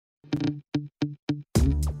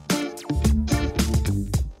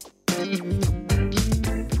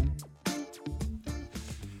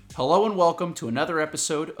Hello and welcome to another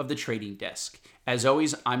episode of The Trading Desk. As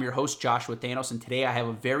always, I'm your host, Joshua Thanos, and today I have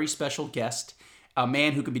a very special guest, a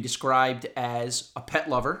man who can be described as a pet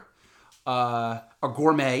lover, a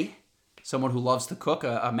gourmet, someone who loves to cook,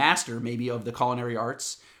 a master maybe of the culinary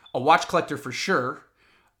arts, a watch collector for sure,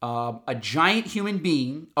 a giant human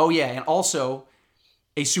being, and also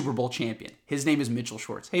a Super Bowl champion. His name is Mitchell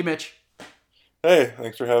Schwartz. Hey, Mitch. Hey,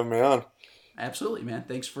 thanks for having me on. Absolutely, man.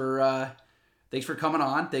 Thanks for coming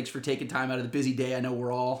on. Thanks for taking time out of the busy day. I know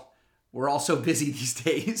we're all so busy these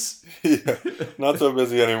days. Yeah, not so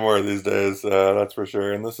busy anymore these days, that's for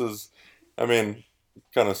sure. And this is, kind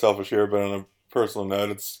of selfish here, but on a personal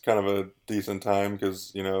note, it's kind of a decent time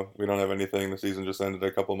because, we don't have anything. The season just ended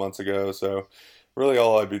a couple months ago. So really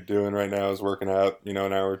all I'd be doing right now is working out, an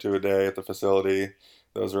hour or two a day at the facility.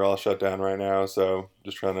 Those are all shut down right now. So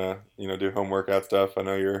just trying to, do home workout stuff. I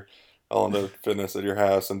know you're all into fitness at your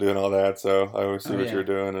house and doing all that. So I always see what you're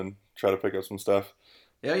doing and try to pick up some stuff.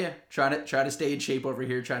 Yeah. Try to stay in shape over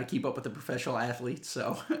here, trying to keep up with the professional athletes.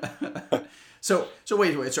 So so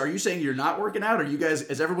wait. So are you saying you're not working out?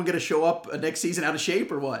 Is everyone going to show up next season out of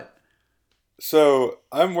shape or what? So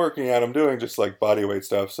I'm working out. I'm doing just like body weight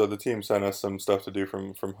stuff. So the team sent us some stuff to do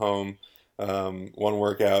from home. One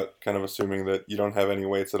workout, kind of assuming that you don't have any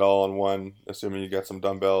weights at all on one, assuming you got some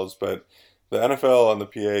dumbbells. But the NFL and the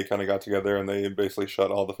PA kind of got together and they basically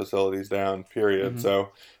shut all the facilities down, period. Mm-hmm.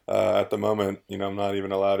 So at the moment, I'm not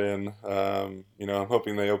even allowed in. I'm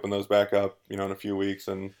hoping they open those back up, in a few weeks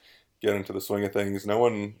and get into the swing of things. No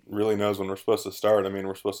one really knows when we're supposed to start.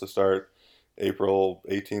 We're supposed to start April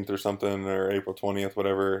 18th or something, or April 20th,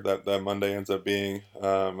 whatever that Monday ends up being.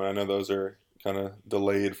 And I know those are kind of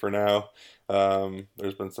delayed for now.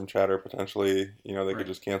 There's been some chatter potentially, they could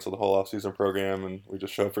just cancel the whole off-season program and we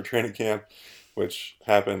just show up for training camp, which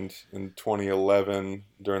happened in 2011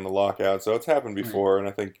 during the lockout. So it's happened before, and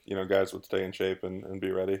I think, guys would stay in shape and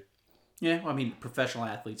be ready. Yeah, professional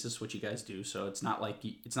athletes, this is what you guys do, so it's not like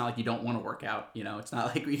you don't want to work out. It's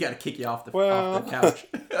not like we got to kick you off the couch.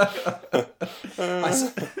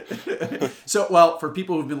 So, for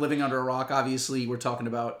people who've been living under a rock, obviously we're talking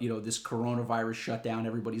about this coronavirus shutdown.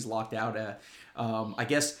 Everybody's locked out. I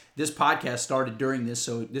guess this podcast started during this,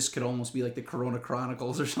 so this could almost be like the Corona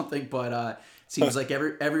Chronicles or something. But it seems like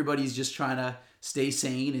everybody's just trying to stay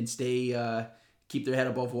sane and keep their head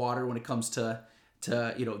above water when it comes to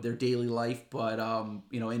their daily life, but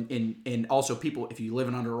and also people, if you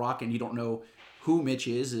live under a rock and you don't know who Mitch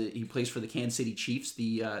is, he plays for the Kansas City Chiefs,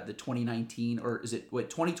 the 2019, or is it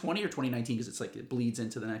 2020 or 2019? Because it's like it bleeds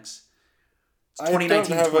into the next. It's 2019,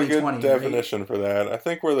 I don't have a good definition for that. I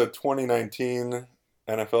think we're the 2019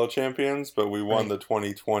 NFL champions, but we won the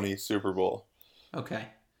 2020 Super Bowl. Okay,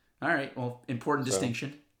 all right. Well, important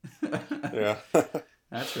distinction. Yeah,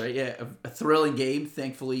 that's right. Yeah, a thrilling game.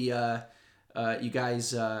 Thankfully, you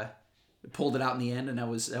guys pulled it out in the end, and that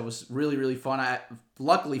was really, really fun.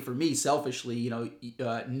 Luckily for me, selfishly,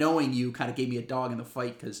 knowing you kind of gave me a dog in the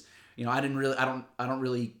fight because I don't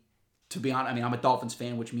really, to be honest. I'm a Dolphins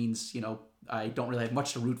fan, which means I don't really have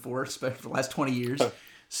much to root for, especially for the last 20 years.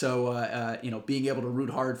 So being able to root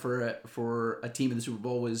hard for a team in the Super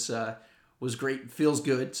Bowl was great. Feels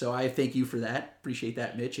good. So I thank you for that. Appreciate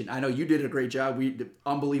that, Mitch. And I know you did a great job.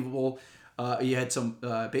 Unbelievable. You had some.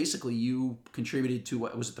 Basically, you contributed to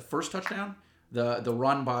what was it? The first touchdown, the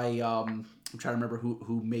run by. I'm trying to remember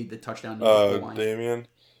who made the touchdown. Damian.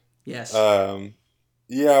 Yes.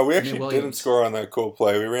 Yeah, we actually didn't score on that cool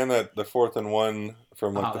play. We ran the 4th and 1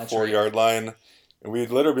 from the 4-yard line, and we'd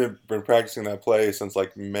literally been practicing that play since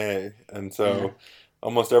like May, and so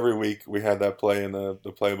almost every week we had that play in the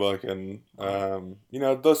playbook, and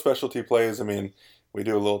those specialty plays. We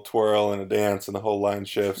do a little twirl and a dance and the whole line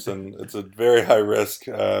shifts, and it's a very high risk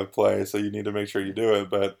play, so you need to make sure you do it.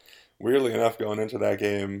 But weirdly enough, going into that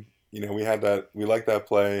game, we liked that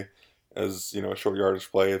play as, a short yardage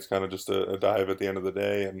play. It's kind of just a dive at the end of the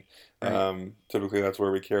day, and typically that's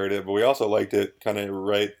where we carried it. But we also liked it kind of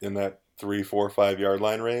right in that 3, 4, 5 yard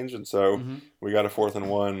line range, and so we got a 4th and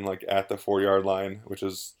 1 like at the 4-yard line, which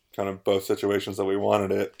is kind of both situations that we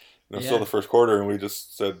wanted it. Still the first quarter, and we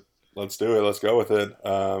just said, let's do it. Let's go with it.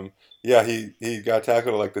 He got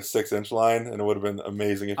tackled at like the 6-inch line, and it would have been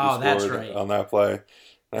amazing if he scored on that play.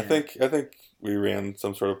 And I think we ran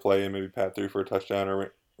some sort of play and maybe Pat threw for a touchdown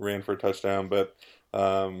or ran for a touchdown. But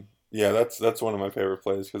that's one of my favorite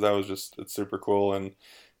plays because it's super cool, and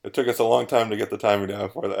it took us a long time to get the timing down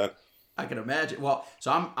for that. I can imagine. Well,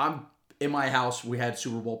 so I'm in my house. We had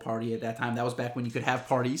Super Bowl party at that time. That was back when you could have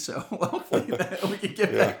parties. So hopefully we can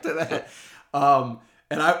get back to that.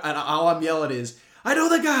 And all I'm yelling is, I know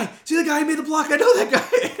that guy. See the guy who made the block? I know that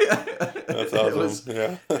guy. That's awesome.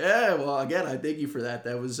 Yeah. Yeah. Well, again, I thank you for that.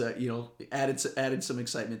 That was, added some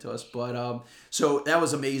excitement to us. But so that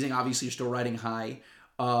was amazing. Obviously, you're still riding high.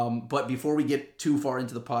 But before we get too far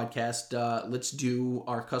into the podcast, let's do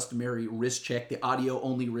our customary wrist check, the audio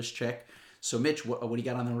only wrist check. So, Mitch, what do you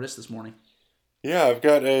got on the wrist this morning? Yeah, I've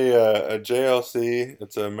got a JLC.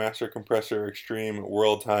 It's a Master Compressor Extreme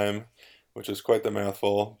World Time, which is quite the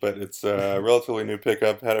mouthful, but it's a relatively new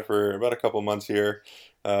pickup. Had it for about a couple months here.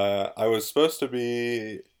 I was supposed to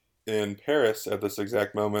be in Paris at this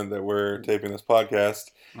exact moment that we're taping this podcast.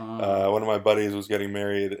 One of my buddies was getting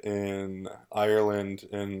married in Ireland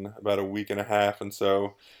in about a week and a half, and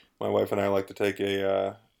so my wife and I like to take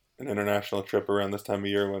an international trip around this time of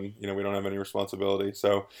year when we don't have any responsibility.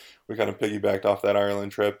 So we kind of piggybacked off that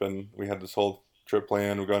Ireland trip, and we had this whole trip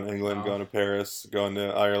planned. We're going to England, going to Paris, going to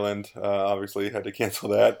Ireland. Obviously had to cancel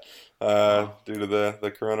that due to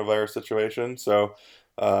the coronavirus situation. So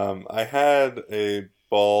I had a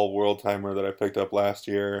Ball World Timer that I picked up last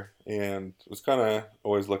year and was kind of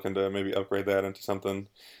always looking to maybe upgrade that into something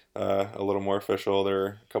a little more official. There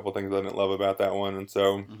are a couple things I didn't love about that one, and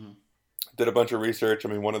so did a bunch of research. I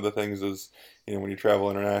mean, one of the things is, when you travel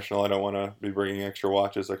international, I don't want to be bringing extra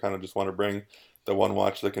watches. I kind of just want to bring the one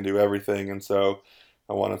watch that can do everything. And so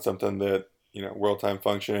I wanted something that, world time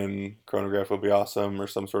function, chronograph would be awesome, or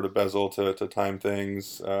some sort of bezel to time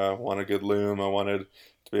things. Want a good loom. I wanted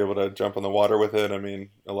to be able to jump in the water with it. I mean,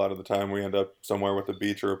 a lot of the time we end up somewhere with a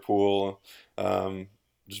beach or a pool.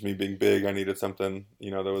 Just me being big, I needed something,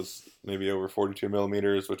 that was maybe over 42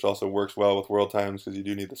 millimeters, which also works well with world times because you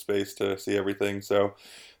do need the space to see everything. So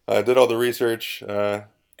I did all the research, kind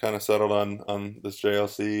of settled on this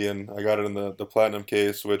JLC, and I got it in the platinum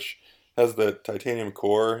case, which has the titanium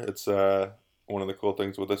core. It's one of the cool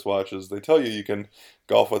things with this watch is they tell you can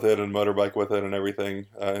golf with it and motorbike with it and everything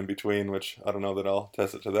in between, which I don't know that I'll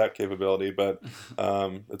test it to that capability, but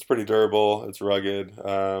it's pretty durable. It's rugged.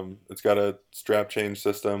 It's got a strap change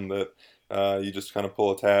system that you just kind of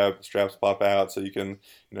pull a tab, straps pop out, so you can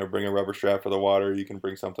bring a rubber strap for the water. You can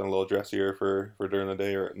bring something a little dressier for during the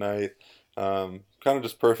day or at night. Kind of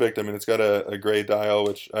just perfect. I mean, it's got a gray dial,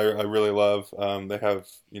 which I really love. They have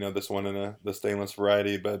this one in the stainless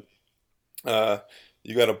variety, but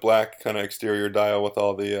you got a black kind of exterior dial with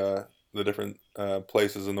all the different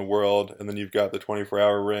places in the world, and then you've got the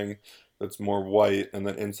 24-hour ring that's more white, and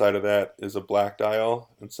then inside of that is a black dial.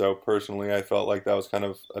 And so personally, I felt like that was kind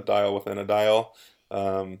of a dial within a dial,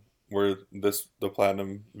 where the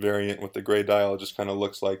platinum variant with the gray dial just kind of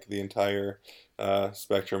looks like the entire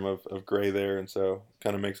spectrum of gray there, and so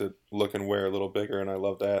kind of makes it look and wear a little bigger, and I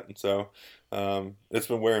love that. And so it's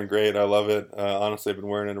been wearing great. I love it. Honestly, I've been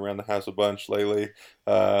wearing it around the house a bunch lately,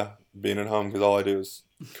 being at home, because all I do is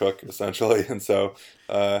cook essentially, and so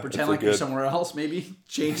pretend like you're somewhere else, maybe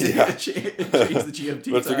change the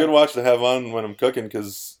GMT. But it's a good watch to have on when I'm cooking,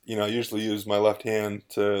 because I usually use my left hand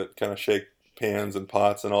to kind of shake pans and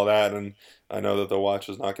pots and all that, and I know that the watch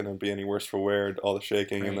is not going to be any worse for wear, all the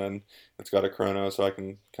shaking, right. And then it's got a chrono, so I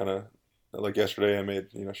can kind of, like yesterday I made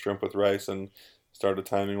shrimp with rice and started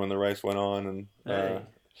timing when the rice went on, and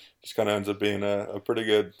just kind of ends up being a pretty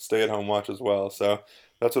good stay-at-home watch as well. So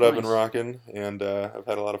that's what I've been rocking, and I've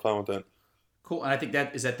had a lot of fun with it. Cool. And I think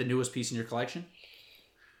is that the newest piece in your collection?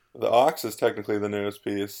 The Ox is technically the newest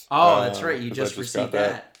piece. Oh, that's right. You just received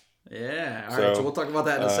that. Yeah. All right. So we'll talk about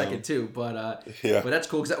that in a second too. But but that's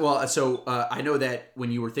cool. So I know that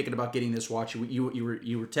when you were thinking about getting this watch, you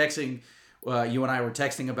were texting. You and I were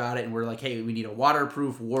texting about it, and we're like, hey, we need a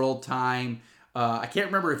waterproof world time. I can't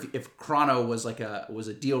remember if chrono was was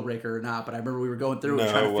a deal breaker or not, but I remember we were going through and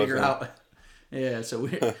trying to figure out. Yeah, so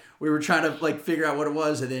we were trying to figure out what it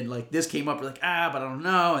was, and then this came up. We're like, but I don't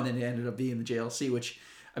know, and then it ended up being the JLC, which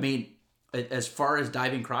I mean, as far as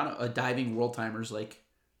diving world timers,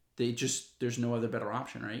 there's no other better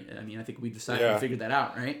option, right? I mean, I think we decided to figure that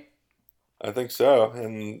out, right? I think so,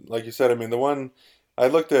 and like you said, I mean, the one I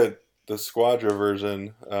looked at the Squadra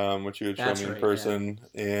version, which you had shown me in person,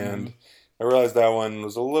 and I realized that one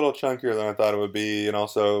was a little chunkier than I thought it would be, and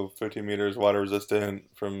also 15 meters water resistant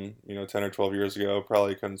from 10 or 12 years ago.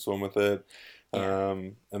 Probably couldn't swim with it. Yeah.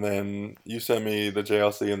 And then you sent me the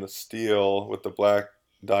JLC in the steel with the black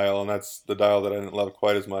dial, and that's the dial that I didn't love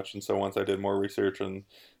quite as much. And so once I did more research and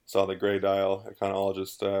saw the gray dial, it kind of all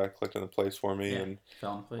just clicked into place for me, and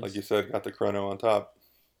fell in place. Like you said, got the chrono on top.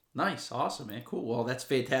 Nice, awesome, man, cool. Well, that's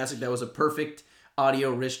fantastic. That was a perfect audio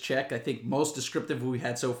wrist check. I think most descriptive we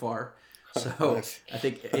had so far. So nice. I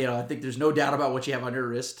think there's no doubt about what you have on your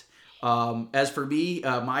wrist. As for me,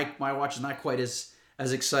 my watch is not quite as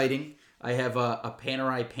exciting. I have a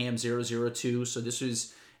Panerai PAM 002. So this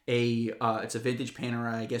is it's a vintage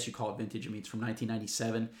Panerai. I guess you call it vintage. I mean, it's from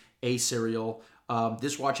 1997. A serial.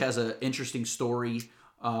 This watch has an interesting story.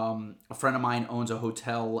 A friend of mine owns a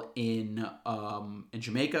hotel in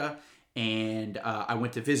Jamaica, and I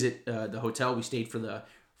went to visit the hotel. We stayed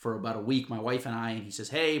for about a week, my wife and I, and he says,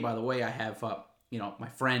 "Hey, by the way, I have my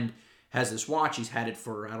friend has this watch. He's had it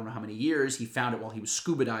for I don't know how many years. He found it while he was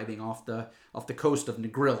scuba diving off the coast of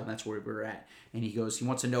Negril, and that's where we were at. And he goes, he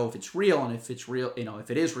wants to know if it's real, and if it's real,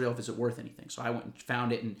 if it is real, if it's worth anything. So I went and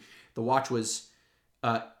found it, and the watch was,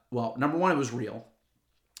 number one, it was real.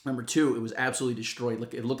 Number two, it was absolutely destroyed.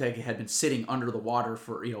 It looked like it had been sitting under the water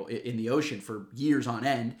for, in the ocean for years on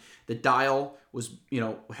end. The dial was,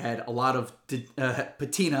 had a lot of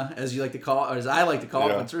patina, as you like to call it, or as I like to call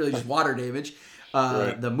it. But it's really just water damage.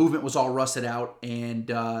 Right. The movement was all rusted out, and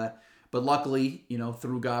but luckily,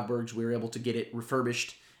 through Godberg's, we were able to get it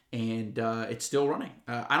refurbished, and it's still running.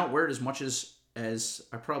 I don't wear it as much as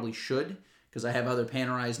I probably should, because I have other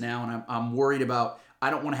Panerais now, and I'm worried about. I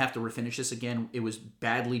don't want to have to refinish this again. It was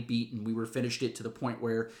badly beaten. We refinished it to the point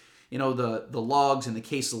where, the lugs and the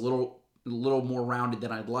case is a little more rounded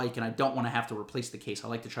than I'd like, and I don't want to have to replace the case. I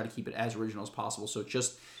like to try to keep it as original as possible. So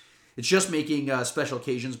it's just making special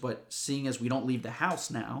occasions. But seeing as we don't leave the house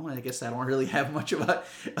now, I guess I don't really have much of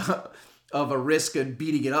a risk in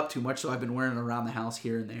beating it up too much. So I've been wearing it around the house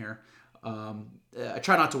here and there. I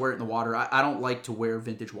try not to wear it in the water. I don't like to wear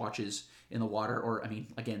vintage watches in the water. Or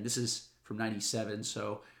again, this is from 97,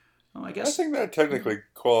 so I guess... I think that technically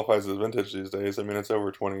qualifies as vintage these days. I mean, it's over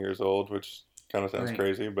 20 years old, which kind of sounds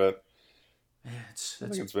crazy, but I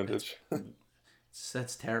think it's vintage.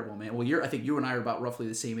 That's terrible, man. Well, I think you and I are about roughly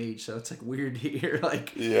the same age, so it's weird to hear,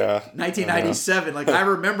 1997. I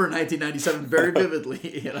remember 1997 very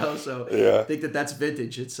vividly, so I think that's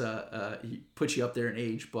vintage. It's puts you up there in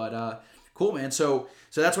age, but cool, man. So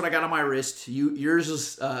that's what I got on my wrist. Yours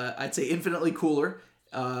is, I'd say, infinitely cooler.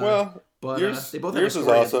 But they both have yours is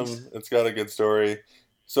awesome. It's got a good story.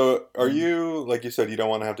 So are you, like you said, you don't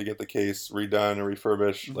want to have to get the case redone or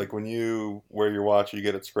refurbished? Mm-hmm. Like when you wear your watch, you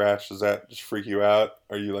get it scratched, does that just freak you out?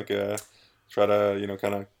 Are you try to,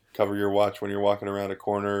 kind of cover your watch when you're walking around a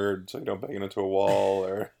corner so you don't bang it into a wall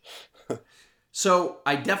or... So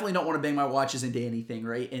I definitely don't want to bang my watches into anything,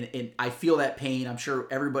 right? And I feel that pain. I'm sure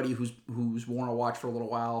everybody who's worn a watch for a little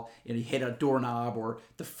while, you hit a doorknob or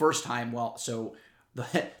the first time,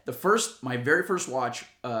 my very first watch,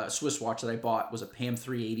 Swiss watch that I bought was a PAM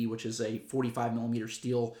 380, which is a 45 millimeter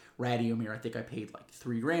steel radiomir. I think I paid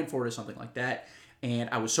 $3,000 for it or something like that. And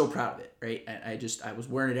I was so proud of it, right? And I was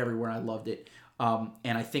wearing it everywhere and I loved it.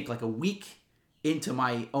 And I think a week into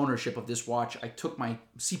my ownership of this watch, I took my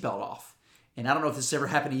seatbelt off. And I don't know if this has ever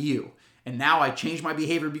happened to you. And now I changed my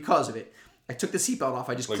behavior because of it. I took the seatbelt off.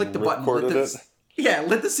 I just clicked the button. Lit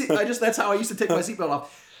the seat. That's how I used to take my seatbelt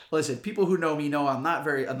off. Listen, people who know me know I'm not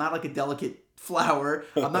like a delicate flower.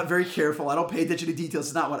 I'm not very careful. I don't pay attention to details.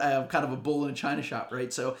 It's not what I'm kind of a bull in a china shop,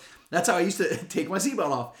 right? So that's how I used to take my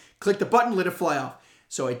seatbelt off. Click the button, let it fly off.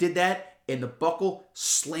 So I did that, and the buckle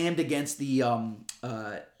slammed against the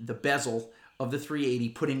bezel of the 380,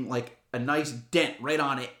 putting a nice dent right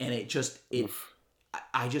on it, and I just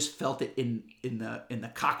felt it in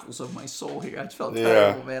the cockles of my soul here. I just felt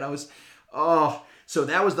terrible, man. So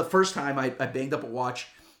that was the first time I banged up a watch.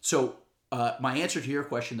 So my answer to your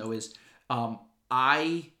question though is,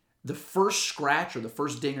 the first scratch or the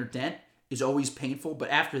first ding or dent is always painful, but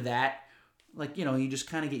after that, you just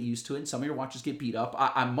kind of get used to it. And some of your watches get beat up.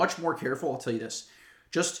 I'm much more careful. I'll tell you this.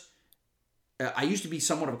 I used to be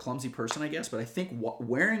somewhat of a clumsy person, I guess, but I think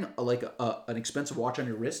wearing an expensive watch on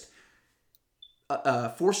your wrist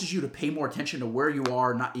forces you to pay more attention to where you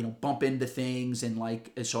are, not bump into things, and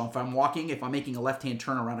so if I'm making a left hand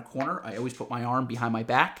turn around a corner, I always put my arm behind my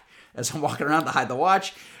back as I'm walking around to hide the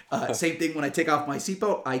watch. Same thing when I take off my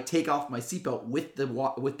seatbelt. I take off my seatbelt with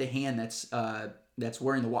the hand that's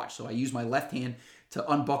wearing the watch. So I use my left hand to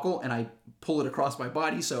unbuckle and I pull it across my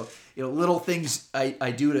body. So little things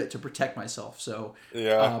I do to protect myself. So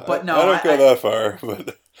but no, I don't go that far,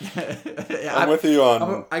 but. I'm with you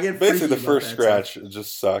on basically the first scratch. It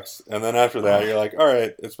just sucks, and then after that, you're like, all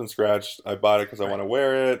right, it's been scratched. I bought it because I want to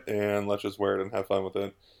wear it, and let's just wear it and have fun with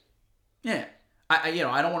it. Yeah, I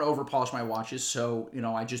don't want to over polish my watches, so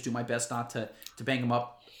I just do my best not to bang them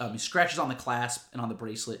up. Scratches on the clasp and on the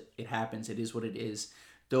bracelet, it happens. It is what it is.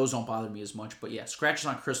 Those don't bother me as much, but yeah, scratches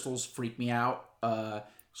on crystals freak me out.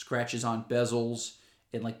 Scratches on bezels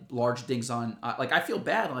and like large dings on, like I feel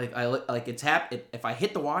bad. Like if I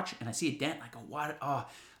hit the watch and I see a dent, I go, what? Oh,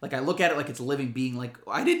 like I look at it like it's a living being. Like,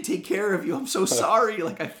 I didn't take care of you. I'm so sorry.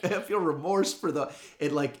 Like I feel remorse for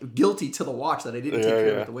like guilty to the watch that I didn't take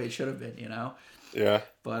care of it the way it should have been. Yeah.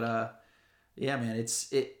 But yeah, man,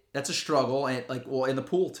 that's a struggle, and like, well, in the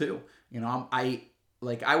pool too. I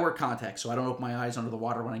wear contacts, so I don't open my eyes under the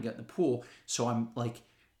water when I get in the pool. So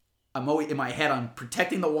I'm always in my head. I'm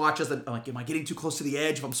protecting the watches. I'm like, am I getting too close to the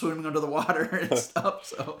edge if I'm swimming under the water and stuff?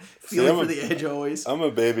 So feeling for the edge always. I'm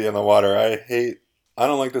a baby in the water. I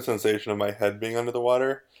don't like the sensation of my head being under the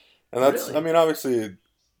water, and that's. Really? I mean, obviously,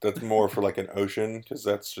 that's more for like an ocean, because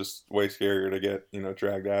that's just way scarier to get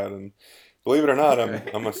dragged out. And believe it or not,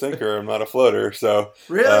 I'm a sinker. I'm not a floater. So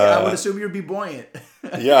really, I would assume you'd be buoyant.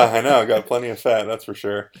 Yeah, I know. I got plenty of fat, that's for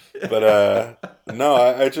sure. But no,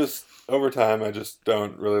 I just over time I just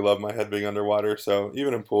don't really love my head being underwater. So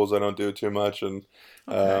even in pools, I don't do it too much. And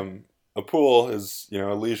a pool is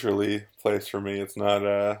a leisurely place for me. It's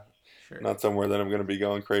not not somewhere that I'm going to be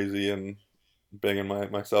going crazy and banging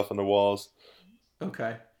myself into walls.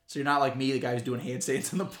 Okay. So you're not like me, the guy who's doing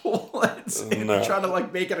handstands in the pool and trying to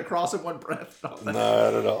like make it across in one breath.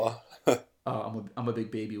 Not at all. I'm a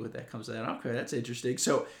big baby when that comes out. Okay, that's interesting.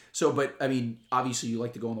 So, but I mean, obviously you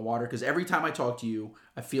like to go in the water, because every time I talk to you,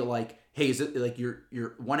 I feel like, hey, is it like your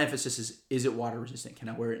one emphasis is it water resistant? Can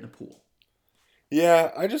I wear it in the pool?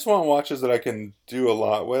 Yeah, I just want watches that I can do a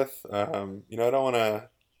lot with. I don't want to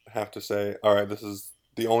have to say, all right, this is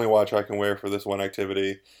the only watch I can wear for this one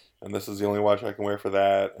activity, and this is the only watch I can wear for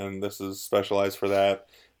that, and this is specialized for that.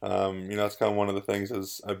 That's kind of one of the things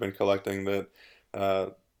is I've been collecting that.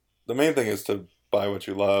 The main thing is to buy what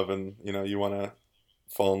you love, and you want to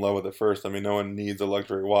fall in love with it first. I mean, no one needs a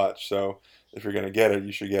luxury watch, so if you're going to get it,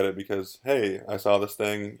 you should get it because, hey, I saw this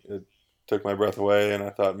thing, it took my breath away, and I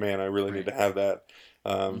thought, man, I really need to have that.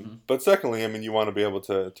 But secondly, I mean, you want to be able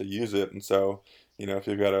to use it, and so if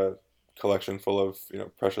you've got a collection full of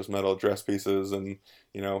precious metal dress pieces, and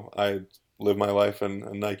I live my life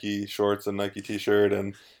in Nike shorts and Nike t-shirt,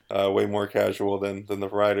 and way more casual than the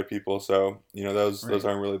variety of people. So those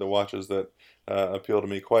aren't really the watches that appeal to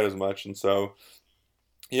me quite as much. And so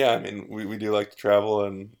yeah, I mean, we do like to travel,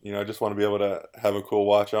 and I just want to be able to have a cool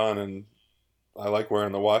watch on, and I like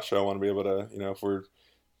wearing the watch, so I want to be able to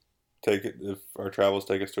if our travels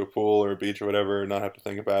take us to a pool or a beach or whatever, not have to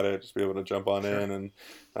think about it, just be able to jump on in.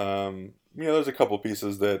 And there's a couple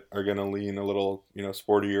pieces that are going to lean a little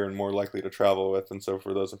sportier and more likely to travel with, and so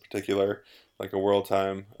for those in particular, like a World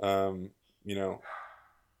Time, I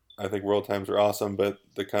think World Times are awesome, but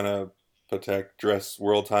the kind of Patek dress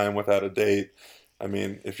World Time without a date, I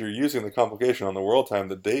mean, if you're using the complication on the World Time,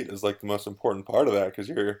 the date is like the most important part of that, because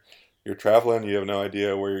you're traveling, you have no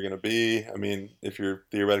idea where you're going to be. I mean, if you're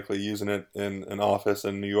theoretically using it in an office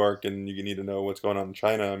in New York and you need to know what's going on in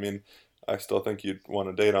China, I mean, I still think you'd want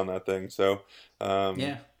a date on that thing. So,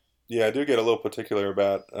 yeah, I do get a little particular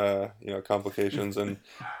about, complications and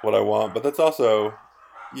what I want, but that's also,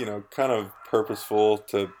 kind of purposeful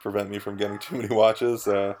to prevent me from getting too many watches.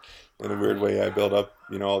 In a weird way, I build up,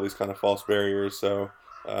 all these kind of false barriers. So,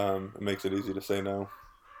 it makes it easy to say no.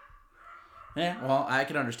 Yeah, well, I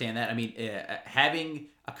can understand that. I mean, having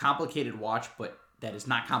a complicated watch, but that is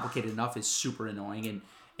not complicated enough, is super annoying.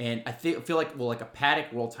 And I feel like, well, like a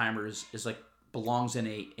Patek World Timer is like belongs in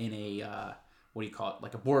a what do you call it?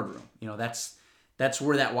 Like a boardroom. That's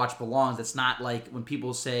where that watch belongs. It's not like when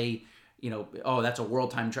people say, oh, that's a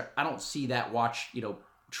World Time. I don't see that watch,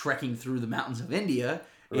 trekking through the mountains of India,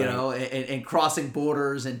 and crossing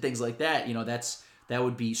borders and things like that. That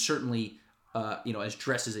would be certainly. As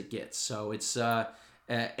dressed as it gets. So it's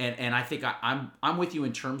and I think I'm with you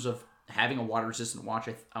in terms of having a water resistant watch.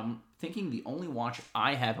 I'm thinking the only watch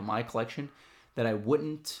I have in my collection that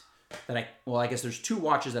I guess there's two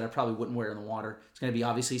watches that I probably wouldn't wear in the water. It's going to be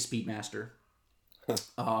obviously Speedmaster.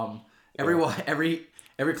 Every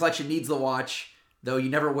collection needs the watch, though you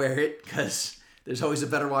never wear it because there's always a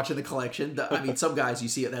better watch in the collection. I mean, some guys you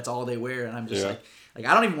see it, that's all they wear, and I'm just like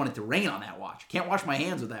I don't even want it to rain on that watch. Can't wash my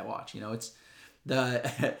hands with that watch. It's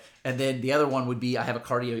and then the other one would be I have a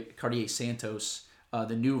Cartier Santos,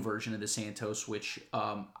 the new version of the Santos, which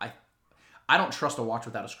I don't trust a watch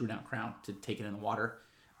without a screw down crown to take it in the water.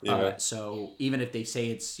 Yeah. So even if they say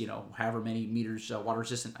it's however many meters water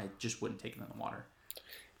resistant, I just wouldn't take it in the water.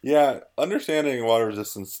 Yeah, understanding water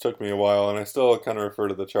resistance took me a while, and I still kind of refer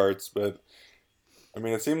to the charts, but I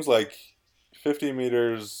mean, it seems like 50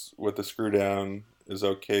 meters with the screw down is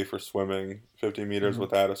okay for swimming. 50 meters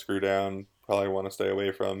without a screw down, probably want to stay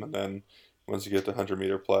away from. And then once you get to 100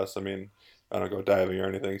 meter plus, I mean, I don't go diving or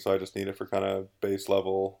anything, so I just need it for kind of base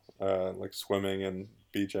level, like swimming and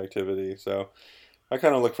beach activity. So I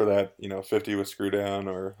kind of look for that, 50 with screw down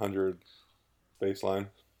or 100 baseline.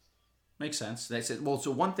 Makes sense. That's it. Well,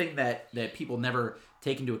 so one thing that people never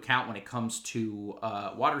take into account when it comes to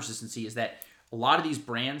water resistancy is that a lot of these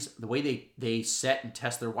brands, the way they set and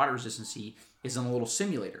test their water resistancy is in a little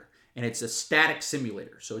simulator, and it's a static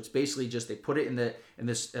simulator. So it's basically just they put it in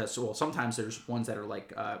this. Well, sometimes there's ones that are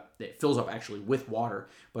like it fills up actually with water,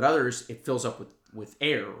 but others it fills up with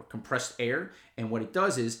air or compressed air. And what it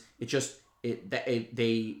does is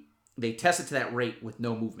they test it to that rate with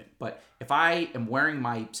no movement. But if I am wearing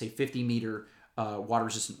my, say, 50 meter water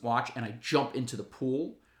resistant watch and I jump into the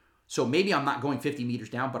pool, so maybe I'm not going 50 meters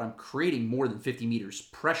down, but I'm creating more than 50 meters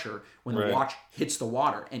pressure when the watch hits the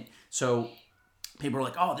water. And so people are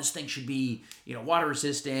like, oh, this thing should be, water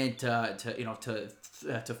resistant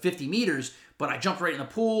to 50 meters, but I jumped right in the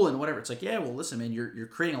pool and whatever. It's like, yeah, well, listen, man, you're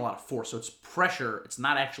creating a lot of force. So it's pressure. It's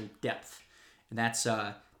not actual depth. And that's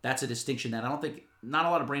a distinction that I don't think not a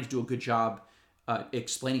lot of brands do a good job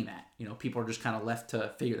explaining that. People are just kind of left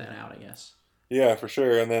to figure that out, I guess. Yeah, for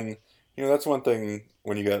sure. And then, that's one thing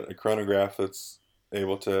when you got a chronograph that's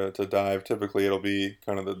able to dive, typically it'll be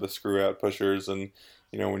kind of the screw out pushers. And,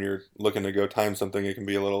 when you're looking to go time something, it can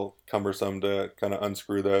be a little cumbersome to kind of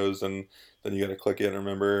unscrew those, and then you got to click it and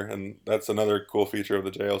remember. And that's another cool feature of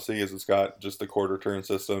the JLC is it's got just the quarter turn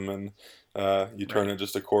system, and you turn it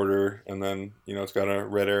just a quarter, and then, it's got a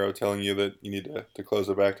red arrow telling you that you need to close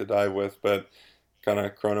it back to dive with, but kind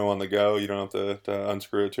of chrono on the go. You don't have to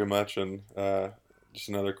unscrew it too much, and just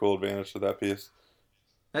another cool advantage to that piece.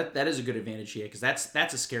 That is a good advantage, yeah, because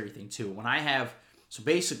that's a scary thing too. When I have, so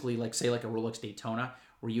basically, like say like a Rolex Daytona,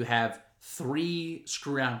 where you have 3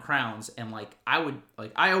 screw-down crowns, and I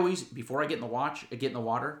always, before I get in the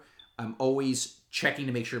water, I'm always checking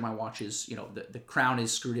to make sure my watch is, the crown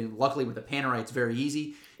is screwed in. Luckily with the Panerai, it's very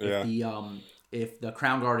easy. Yeah. If the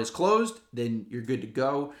crown guard is closed, then you're good to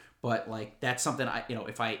go. But that's something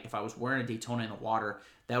if I was wearing a Daytona in the water,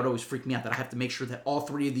 that would always freak me out that I have to make sure that all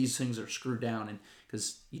 3 of these things are screwed down, and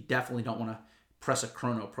because you definitely don't want to press a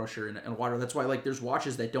chrono pressure in water. That's why there's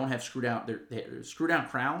watches that don't have screw down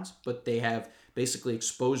crowns, but they have basically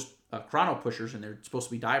exposed chrono pushers, and they're supposed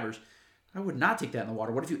to be divers. I would not take that in the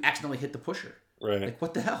water. What if you accidentally hit the pusher? Right.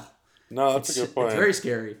 What the hell? No, that's a good point. It's very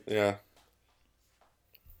scary. Yeah.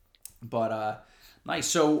 But nice.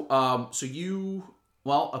 So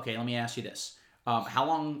okay, let me ask you this. How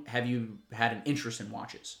long have you had an interest in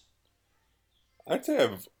watches? I'd say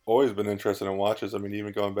I've always been interested in watches. I mean,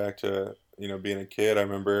 even going back to, being a kid, I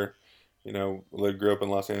remember, grew up in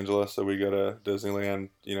Los Angeles, so we go to Disneyland,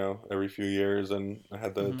 every few years, and I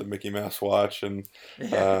had the Mickey Mouse watch, and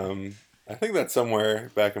I think that's somewhere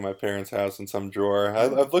back in my parents' house in some drawer.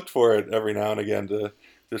 I've looked for it every now and again to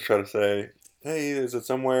just try to say, hey, is it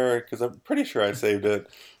somewhere? Because I'm pretty sure I saved it.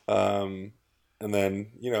 And then,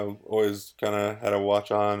 always kind of had a watch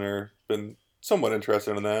on or been somewhat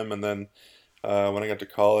interested in them. And then when I got to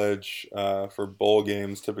college, for bowl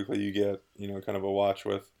games, typically you get, kind of a watch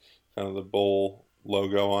with kind of the bowl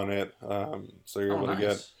logo on it. So you're able to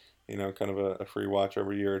get, kind of a free watch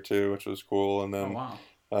every year or two, which was cool. And then,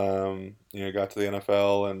 got to the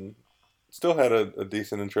NFL and still had a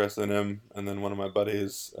decent interest in him. And then one of my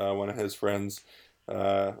buddies, one of his friends,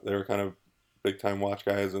 they were kind of big time watch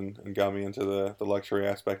guys and got me into the luxury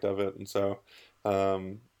aspect of it. And so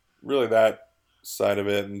really that side of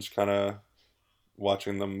it and just kind of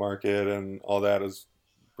watching the market and all that has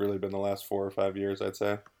really been the last 4 or 5 years, I'd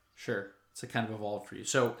say. Sure. It's kind of evolved for you.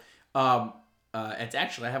 So it's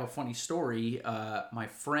actually, I have a funny story. My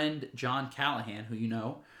friend John Callahan, who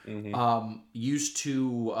used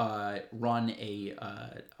to run a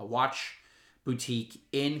watch boutique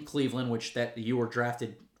in Cleveland, which that you were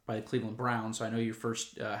drafted by the Cleveland Browns. So I know your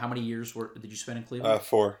first, how many years did you spend in Cleveland?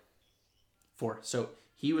 4. 4. So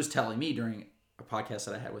he was telling me during a podcast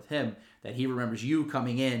that I had with him that he remembers you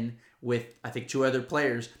coming in with, I think, 2 other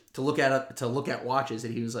players to look at watches,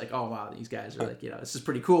 and he was like, oh wow, these guys are this is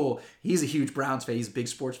pretty cool. He's a huge Browns fan, he's a big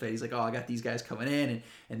sports fan. He's like, oh, I got these guys coming in,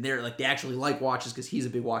 and they're like, they actually like watches because he's a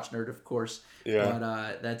big watch nerd, of course. Yeah.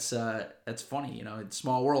 But that's funny, it's a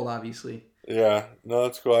small world, obviously. Yeah, no,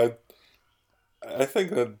 that's cool. I think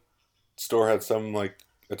the store had some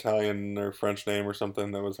Italian or French name or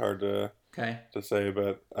something that was hard to say,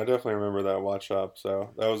 but I definitely remember that watch shop. So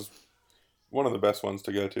that was one of the best ones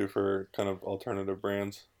to go to for kind of alternative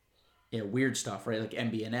brands. Yeah, weird stuff, right? Like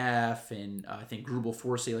MB&F and I think Grubel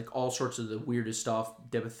Forsey, all sorts of the weirdest stuff.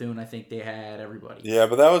 De Bethune, I think they had everybody. Yeah,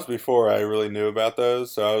 but that was before I really knew about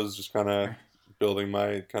those, so I was just kind of building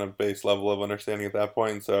my kind of base level of understanding at that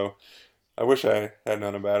point. So I wish I had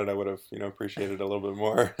known about it. I would have, appreciated it a little bit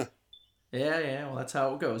more. Yeah. Well, that's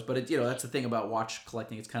how it goes. But that's the thing about watch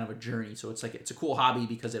collecting. It's kind of a journey. So it's like it's a cool hobby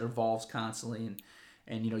because it evolves constantly,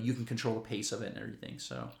 and you can control the pace of it and everything.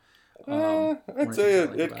 So I'd say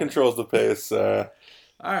it controls the pace. All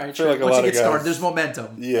right, sure. Like once you get started, there's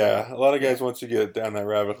momentum. Yeah, a lot of guys once you get down that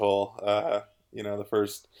rabbit hole, the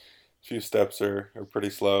first few steps are pretty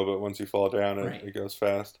slow, but once you fall down, it goes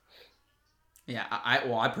fast. Yeah,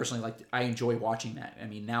 I personally I enjoy watching that. I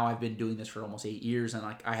mean, now I've been doing this for almost 8 years,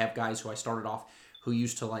 and I have guys who I started off who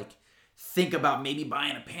used to think about maybe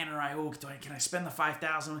buying a Panerai. Oh, can I spend the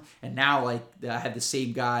 $5,000? And now I have the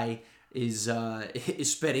same guy is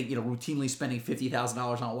spending routinely spending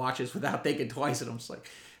 $50,000 on watches without thinking twice, and I'm just like.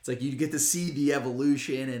 It's like you get to see the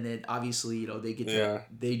evolution, and then obviously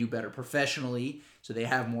they do better professionally, so they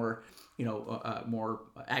have more more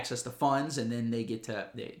access to funds, and then they get to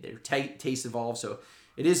their taste evolves. So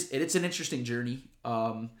it's an interesting journey.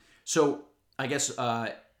 So I guess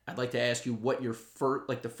I'd like to ask you what your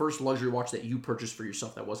the first luxury watch that you purchased for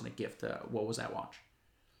yourself that wasn't a gift. What was that watch?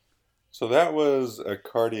 So that was a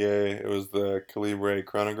Cartier. It was the Calibre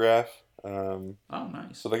chronograph. Oh,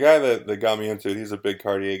 nice. So the guy that got me into it, he's a big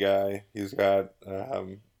Cartier guy. He's got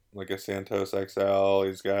like a Santos XL.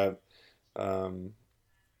 He's got,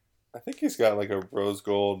 I think he's got like a rose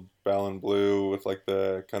gold Ballon Bleu with like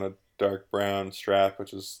the kind of dark brown strap,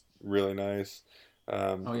 which is really nice.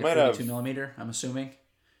 Yeah, 32 millimeter, I'm assuming.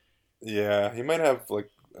 Yeah, he might have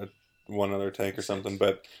like one other tank or something,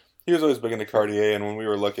 but he was always big into Cartier, and when we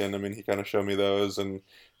were looking, I mean, he kind of showed me those, and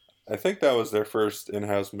I think that was their first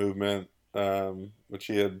in-house movement, which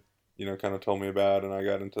he had, kind of told me about, and I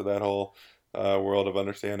got into that whole world of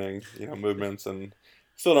understanding, movements, and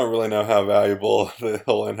still don't really know how valuable the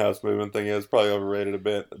whole in-house movement thing is. Probably overrated a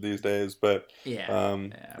bit these days, but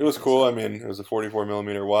it was cool. I mean, it was a 44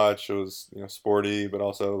 millimeter watch. It was, sporty, but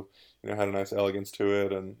also, had a nice elegance to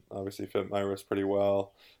it, and obviously fit my wrist pretty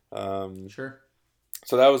well. Sure.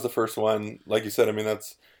 So that was the first one. Like you said, I mean,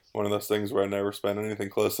 that's one of those things where I never spent anything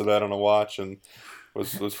close to that on a watch, and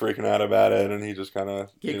was freaking out about it. And he just kind of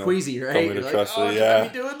get queasy, right? Told me to trust it. Yeah,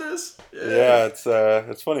 be doing this. Yeah,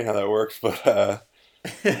 it's funny how that works, but yeah,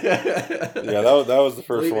 that was the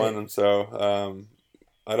first one, and so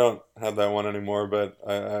I don't have that one anymore, but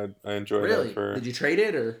I enjoyed it. Did you trade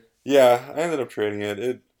it or? Yeah, I ended up trading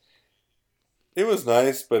it. It was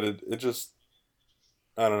nice, but it just,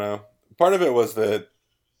 I don't know. Part of it was that,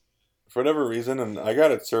 for whatever reason, and I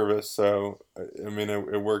got it serviced, so I mean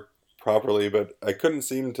it worked properly, but I couldn't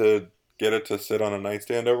seem to get it to sit on a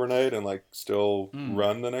nightstand overnight and still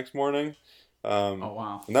run the next morning. Oh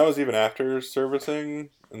wow! And that was even after servicing,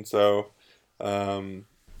 and so I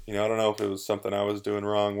don't know if it was something I was doing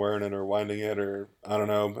wrong, wearing it or winding it, or I don't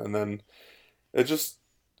know. And then I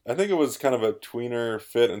think it was kind of a tweener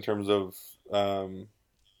fit in terms of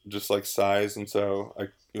just size, and so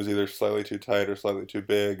it was either slightly too tight or slightly too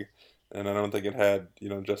big. And I don't think it had,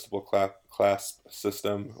 adjustable clasp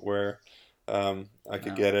system where I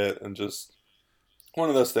could get it, and just one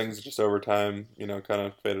of those things. Just over time, kind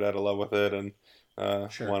of faded out of love with it, and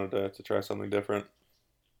wanted to try something different.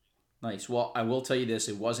 Nice. Well, I will tell you this: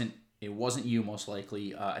 it wasn't you, most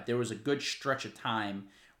likely. There was a good stretch of time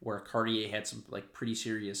where Cartier had some pretty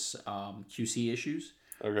serious QC issues.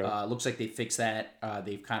 Okay. Looks like they fixed that.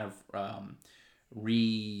 They've kind of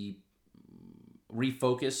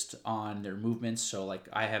refocused on their movements. So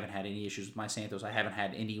I haven't had any issues with my Santos. I haven't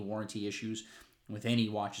had any warranty issues with any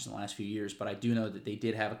watches in the last few years, but I do know that they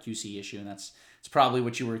did have a QC issue, and it's probably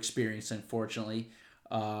what you were experiencing, unfortunately.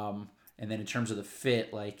 And then in terms of the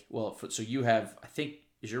fit, so you have, I think,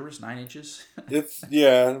 is your wrist 9 inches? It's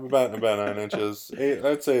about 9 inches.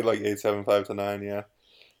 I'd say 8.75 to 9. Yeah.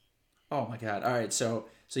 Oh my God! All right, so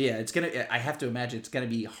yeah, I have to imagine it's gonna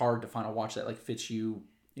be hard to find a watch that fits you,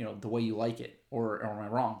 the way you like it. Or am I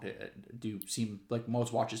wrong? Do seem like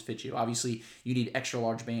most watches fit you? Obviously, you need extra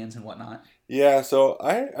large bands and whatnot. Yeah, so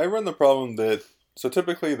I run the problem that, so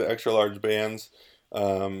typically the extra large bands,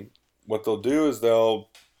 what they'll do is they'll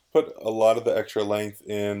put a lot of the extra length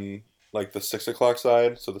in the 6 o'clock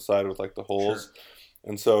side, so the side with the holes. Sure.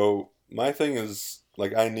 And so my thing is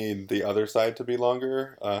I need the other side to be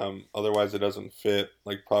longer, otherwise it doesn't fit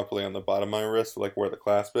properly on the bottom of my wrist, where the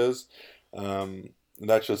clasp is.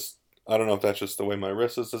 That's just, I don't know if that's just the way my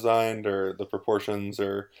wrist is designed or the proportions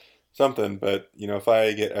or something, but if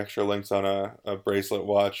I get extra links on a bracelet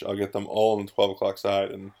watch, I'll get them all on the 12 o'clock side,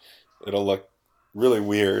 and it'll look really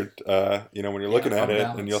weird, when you're looking at it,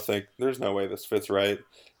 and you'll think, there's no way this fits right,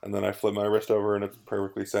 and then I flip my wrist over and it's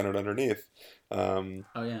perfectly centered underneath. Oh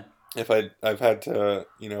yeah. If I've had to,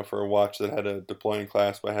 for a watch that had a deploying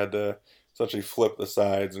clasp, I had to essentially flipped the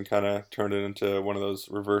sides and kind of turned it into one of those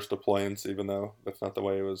reverse deployants, even though that's not the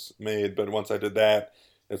way it was made. But once I did that,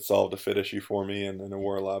 it solved a fit issue for me, and it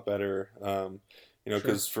wore a lot better.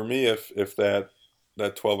 Because for me, if that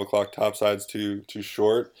 12 o'clock topside's too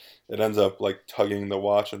short, it ends up like tugging the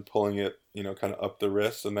watch and pulling it, kind of up the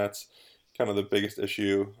wrist, and that's kind of the biggest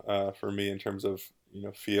issue for me in terms of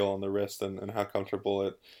feel on the wrist and how comfortable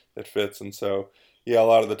it fits. And so, yeah, a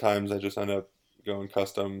lot of the times I just end up going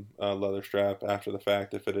custom leather strap after the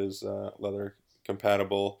fact if it is leather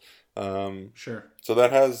compatible. So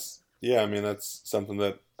that has, that's something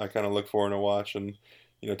that I kind of look for in a watch, and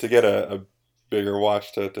to get a bigger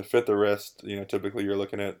watch to fit the wrist, typically you're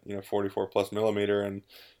looking at 44 plus millimeter, and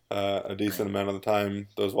a decent amount of the time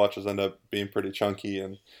those watches end up being pretty chunky,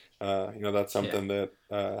 and that's something that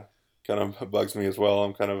kind of bugs me as well.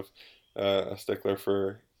 I'm kind of a stickler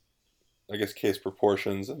for, I guess, case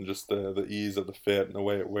proportions and just the ease of the fit and the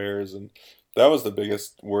way it wears. And that was the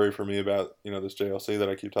biggest worry for me about, this JLC that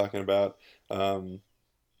I keep talking about.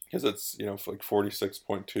 Because it's, like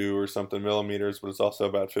 46.2 or something millimeters, but it's also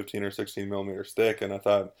about 15 or 16 millimeters thick. And I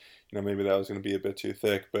thought, maybe that was going to be a bit too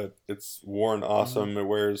thick, but it's worn awesome. Mm-hmm. It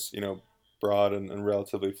wears, broad and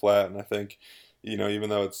relatively flat. And I think, even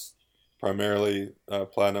though it's primarily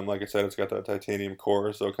platinum, like I said, it's got that titanium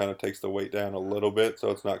core, so it kind of takes the weight down a little bit,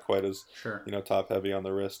 so it's not quite as top heavy on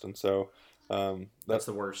the wrist. And so that's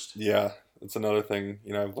the worst. Yeah, it's another thing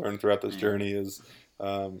I've learned throughout this journey is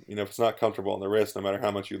if it's not comfortable on the wrist, no matter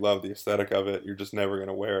how much you love the aesthetic of it, you're just never going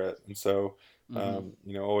to wear it. And so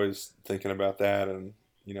always thinking about that and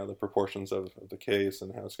the proportions of the case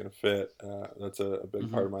and how it's going to fit, that's a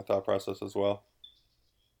big part of my thought process as well.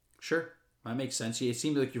 Sure. That makes sense. It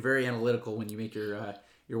seems like you're very analytical when you make your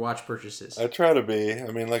watch purchases. I try to be. I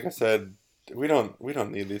mean, like I said, we don't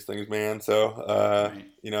need these things, man. So,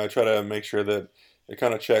 I try to make sure that it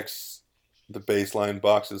kind of checks the baseline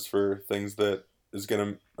boxes for things that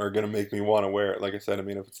are gonna make me want to wear it. Like I said, I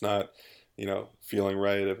mean, if it's not, feeling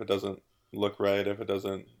right, if it doesn't look right, if it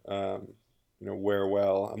doesn't, wear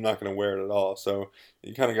well, I'm not going to wear it at all. So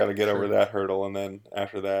you kind of got to get over that hurdle, and then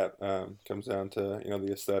after that comes down to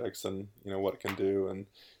the aesthetics and what it can do and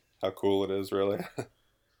how cool it is, really.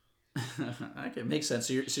 Okay, makes sense.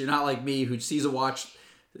 So you're not like me who sees a watch,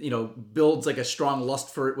 builds like a strong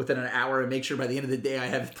lust for it within an hour and make sure by the end of the day I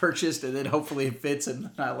have it purchased, and then hopefully it fits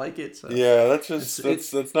and I like it. So yeah,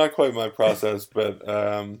 that's not quite my process, but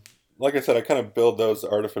like I said, I kind of build those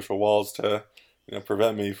artificial walls to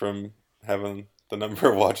prevent me from having the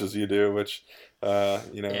number of watches you do, which, I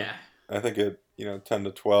think 10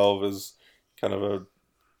 to 12 is kind of a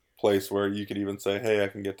place where you could even say, hey, I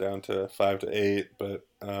can get down to 5 to 8, but,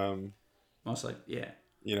 most like, yeah.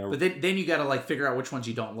 But then you got to like figure out which ones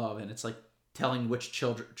you don't love. And it's like telling which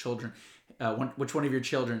children, which one of your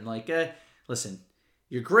children, like, listen,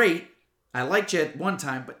 you're great. I liked you at one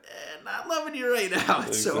time, but not loving you right now.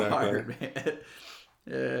 It's so hard, man.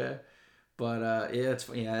 Yeah. But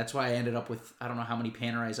that's why I ended up with, I don't know how many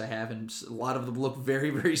Panerais I have, and a lot of them look very,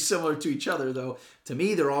 very similar to each other, though to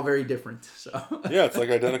me they're all very different. So yeah, it's like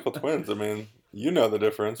identical twins. I mean, the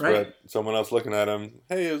difference, right? But someone else looking at them,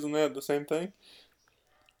 hey, isn't that the same thing?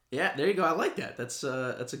 Yeah, there you go. I like that. That's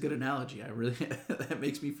a good analogy. I really that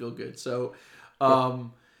makes me feel good. So,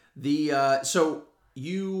 so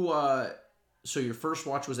your first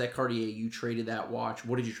watch was that Cartier. You traded that watch.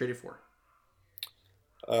 What did you trade it for?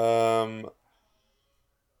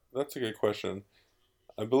 That's a good question.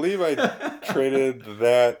 I believe I traded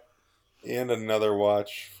that and another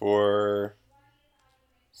watch for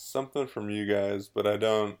something from you guys, but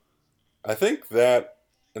I think that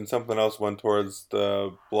and something else went towards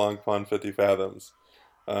the Blancpain 50 Fathoms.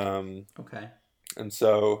 Okay. And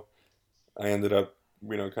so I ended up,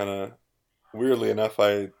 kind of weirdly enough,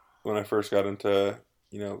 when I first got into,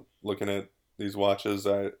 looking at these watches,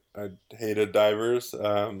 I hated divers.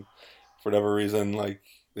 For whatever reason, like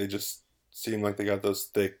they just seemed like they got those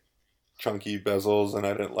thick, chunky bezels, and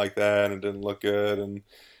I didn't like that, and it didn't look good. And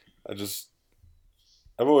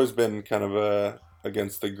I've always been kind of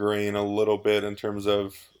against the grain a little bit in terms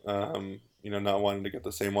of, not wanting to get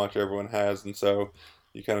the same watch everyone has. And so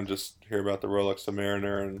you kind of just hear about the Rolex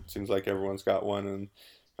Submariner, and it seems like everyone's got one.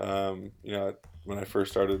 And, when I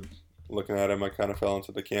first started looking at them, I kind of fell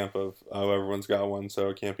into the camp of, oh, everyone's got one, so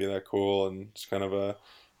it can't be that cool, and it's kind of a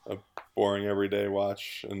boring everyday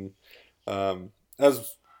watch. And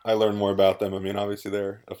as I learned more about them, I mean, obviously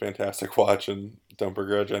they're a fantastic watch, and don't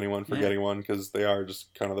begrudge anyone for getting one, because they are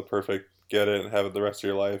just kind of the perfect get it and have it the rest of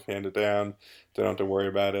your life, hand it down, don't have to worry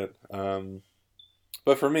about it.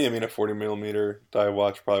 But for me, I mean, a 40 millimeter dive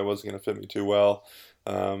watch probably wasn't going to fit me too well.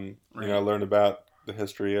 Right. I learned about the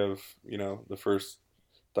history of the first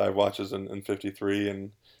dive watches in '53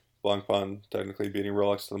 and Blancpain technically beating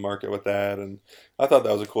Rolex to the market with that, and I thought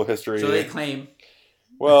that was a cool history. So they claim.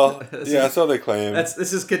 Well, yeah, so they claim.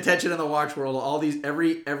 This is contention in the watch world. All these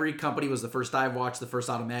every company was the first dive watch, the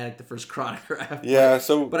first automatic, the first chronograph. Yeah,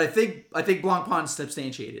 but I think Blancpain's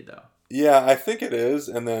substantiated though. Yeah, I think it is,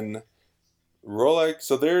 and then Rolex.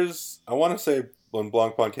 So I want to say when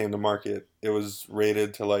Blancpain came to market, it was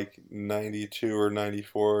rated to like 92 or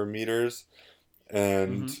 94 meters,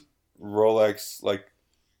 and Rolex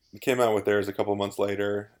came out with theirs a couple months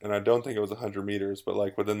later, and I don't think it was 100 meters, but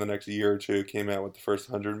like within the next year or two came out with the first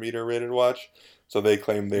 100 meter rated watch. So they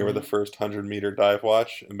claimed they were the first 100 meter dive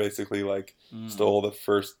watch, and basically stole the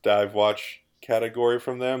first dive watch category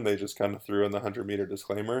from them. They just kind of threw in the 100 meter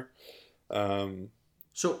disclaimer.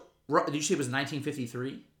 So did you say it was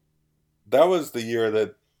 1953? That was the year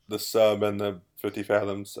that the sub and the 50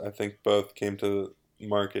 fathoms, I think, both came to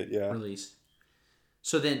market. Yeah, released.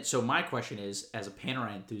 So my question is, as a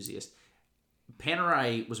Panerai enthusiast,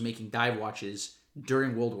 Panerai was making dive watches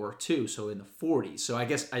during World War II, so in the 40s. So I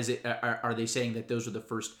guess are they saying that those were the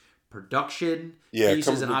first production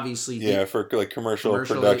pieces, and obviously for like commercial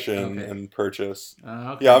production and purchase.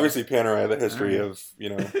 Okay. Yeah, obviously Panerai, the history of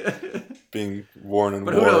being worn in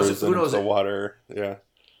wars and the water. Yeah.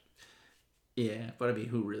 Yeah, but I mean,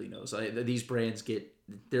 who really knows? These brands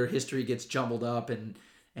their history gets jumbled up and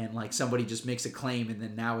like somebody just makes a claim, and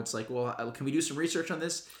then now it's like, well, can we do some research on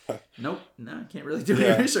this? Nope, no, I can't really do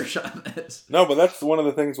any research on this. No, but that's one of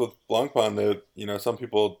the things with Blancpain that some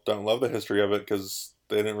people don't love the history of it because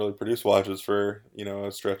they didn't really produce watches for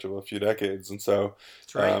a stretch of a few decades, and so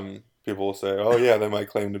people will say, oh yeah, they might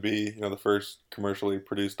claim to be the first commercially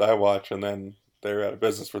produced dive watch, and then they're out of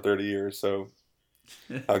business for 30 years. So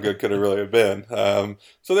how good could it really have been?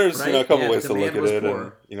 So there's a couple ways to look at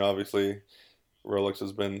it, and obviously Rolex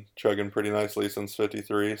has been chugging pretty nicely since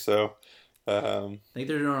 '53, so I think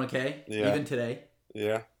they're doing okay, even today.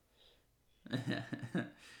 Yeah.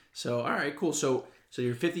 So all right, cool. So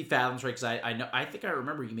you're 50 fathoms, right? Because I think I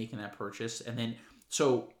remember you making that purchase, and then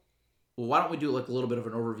why don't we do like a little bit of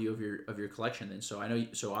an overview of your collection then? So I know,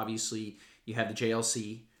 so obviously you have the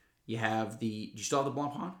JLC, you have do you still have the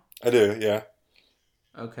Blancpain? I do, yeah.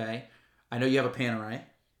 Okay, I know you have a Panerai.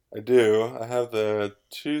 I do. I have the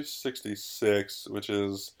 266, which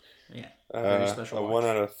is very special a watch. 1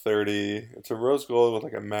 out of 30. It's a rose gold with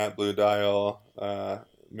like a matte blue dial,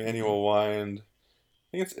 manual wind.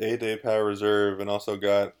 I think it's 8-day power reserve, and also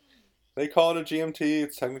they call it a GMT.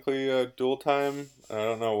 It's technically a dual time. I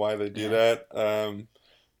don't know why they do that,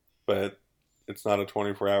 but it's not a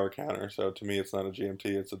 24-hour counter. So to me, it's not a GMT.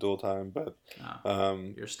 It's a dual time. But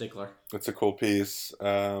you're a stickler. It's a cool piece.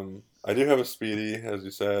 I do have a Speedy, as you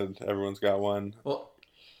said. Everyone's got one. Well,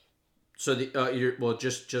 so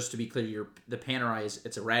just to be clear, the Panerai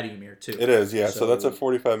it's a Radiomir too. It is, yeah. So that's a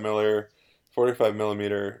 45 millimeter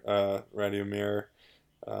Radiomir.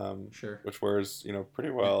 Sure. Which wears pretty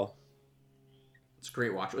well. It's a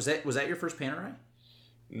great watch. Was that your first Panerai?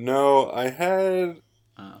 No, I had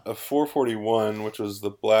a 441, which was the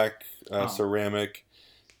black ceramic,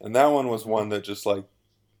 and that one was one that just like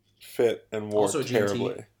fit and wore also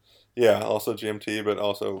terribly. GMT? Yeah, also GMT, but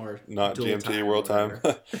also not GMT World Time.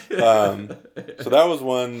 So that was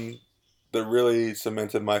one that really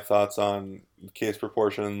cemented my thoughts on case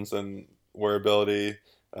proportions and wearability.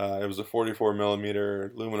 It was a 44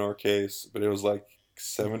 millimeter Luminor case, but it was like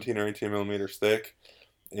 17 or 18 millimeters thick,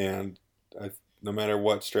 and no matter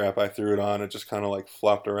what strap I threw it on, it just kind of like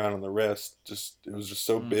flopped around on the wrist. It was just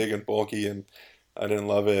so big and bulky, and I didn't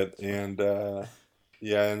love it. And I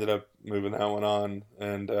ended up moving that one on,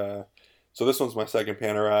 and so this one's my second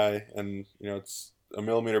Panerai, and it's a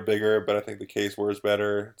millimeter bigger, but I think the case wears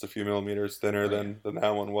better. It's a few millimeters thinner than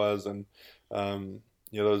that one was, and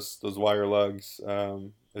those wire lugs.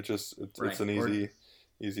 It's an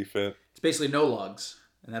easy fit. It's basically no lugs,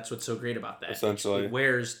 and that's what's so great about that. Essentially, it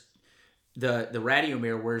wears the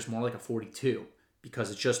Radiomir wears more like a 42 because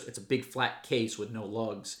it's a big flat case with no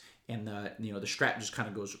lugs, and the strap just kind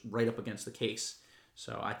of goes right up against the case.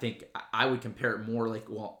 So I think I would compare it more like,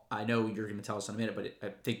 well, I know you're going to tell us in a minute, but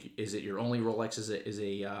I think is it your only Rolex is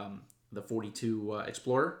the 42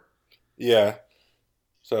 Explorer? Yeah.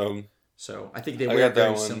 So I think they wear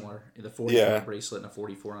very similar. The 44 bracelet and a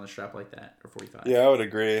 44 on the strap like that, or 45. Yeah, I would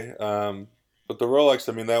agree. But the Rolex,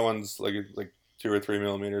 I mean, that one's like 2 or 3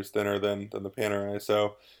 millimeters thinner than the Panerai.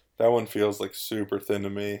 So that one feels like super thin to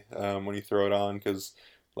me when you throw it on, because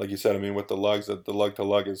like you said, I mean, with the lugs, the lug to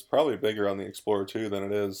lug is probably bigger on the Explorer 2 than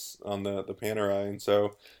it is on the Panerai. And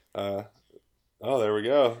so, there we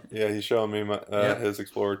go. Yeah, he's showing me his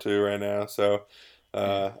Explorer 2 right now. So,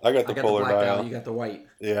 I got the polar the black dial. You got the white.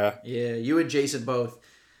 Yeah. Yeah, you and Jason both.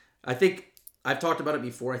 I think I've talked about it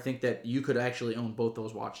before. I think that you could actually own both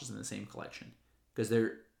those watches in the same collection because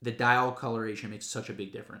the dial coloration makes such a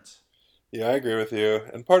big difference. Yeah, I agree with you.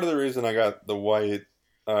 And part of the reason I got the white,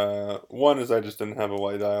 one is I just didn't have a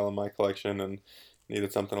white dial in my collection and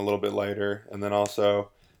needed something a little bit lighter. And then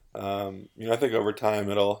also, I think over time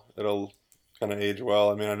it'll kind of age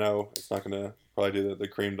well. I mean, I know it's not going to probably do the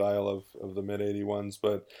cream dial of the mid 81s,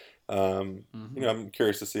 but I'm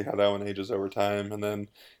curious to see how that one ages over time. And then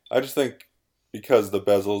I just think because the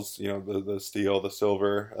bezels, the steel, the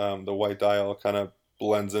silver, the white dial kind of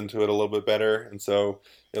blends into it a little bit better, and so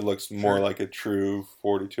it looks more like a true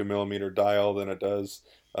 42 millimeter dial than it does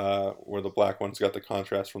where the black one's got the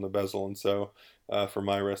contrast from the bezel. And so for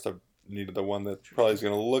my wrist, I've needed the one that probably is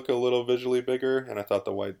going to look a little visually bigger, and I thought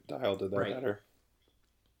the white dial did that better.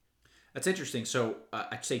 That's interesting. So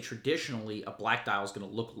I'd say traditionally a black dial is going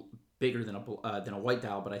to look bigger than a white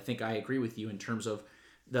dial, but I think I agree with you in terms of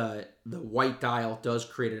the white dial does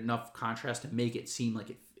create enough contrast to make it seem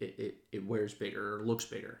like it wears bigger or looks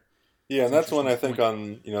bigger. Yeah, and that's when I think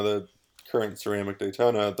on the current ceramic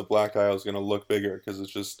Daytona, the black dial is going to look bigger because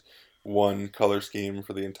it's just one color scheme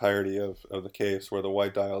for the entirety of the case, where the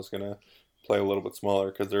white dial is going to play a little bit smaller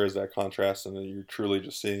because there is that contrast, and you're truly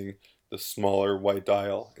just seeing the smaller white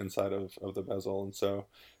dial inside of the bezel. And so,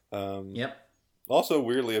 also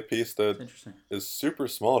weirdly a piece that is super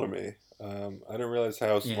small to me. I didn't realize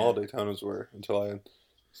how small Daytonas were until I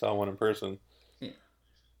saw one in person. Yeah.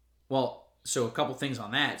 Well, so a couple things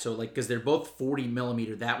on that. So because they're both 40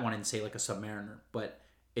 millimeter, that one and say like a Submariner, but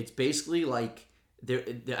it's basically like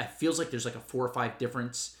it feels like there's like a 4 or 5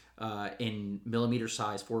 difference in millimeter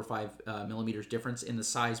size, 4 or 5 millimeters difference in the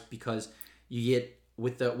size, because you get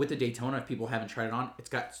with the Daytona, if people haven't tried it on, it's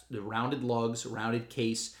got the rounded lugs, rounded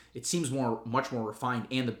case. It seems much more refined,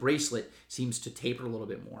 and the bracelet seems to taper a little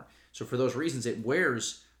bit more. So for those reasons, it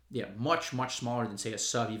wears much smaller than say a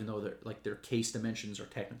sub, even though their case dimensions are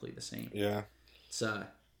technically the same. Yeah, it's a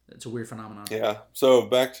weird phenomenon. Yeah. So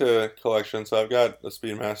back to collection. So I've got a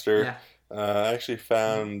Speedmaster. Yeah. I actually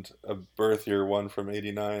found a birth year one from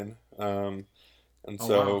 '89, and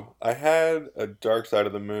so I had a Dark Side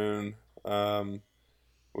of the Moon,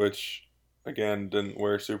 which again didn't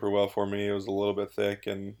wear super well for me. It was a little bit thick,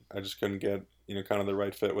 and I just couldn't get kind of the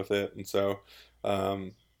right fit with it, and so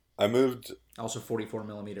I moved. Also 44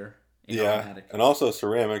 millimeter. Automatic. And also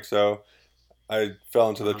ceramic. So I fell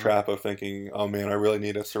into the trap of thinking, oh man, I really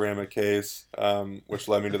need a ceramic case, which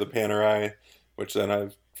led me to the Panerai, which then I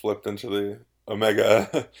flipped into the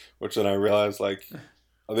Omega, which then I realized like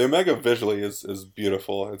the Omega visually is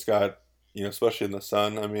beautiful. It's got, especially in the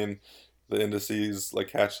sun, I mean, the indices like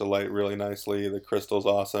catch the light really nicely. The crystal's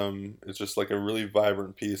awesome. It's just like a really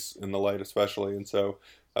vibrant piece in the light, especially. And so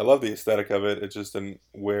I love the aesthetic of it. It just didn't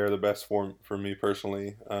wear the best for me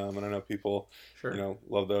personally. And I know people,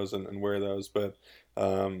 love those and wear those. But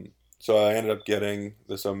so I ended up getting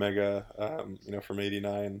this Omega, from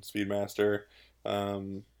 '89 Speedmaster.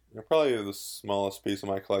 Probably the smallest piece of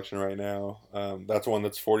my collection right now. That's one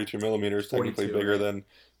that's 42 millimeters, technically bigger than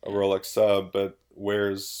a Rolex sub, but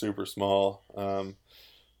wears super small.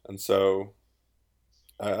 And so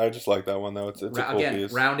I just like that one though. It's a cool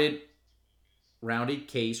piece. Rounded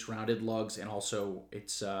case, rounded lugs, and also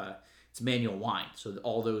it's manual wind. So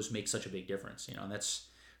all those make such a big difference, and that's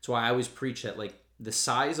why I always preach that like the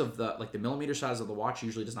size of the millimeter size of the watch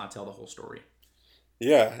usually does not tell the whole story.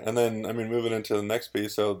 Yeah, and then I mean moving into the next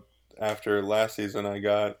piece. So after last season, I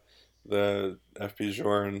got the FP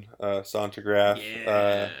Journe Sontigraph,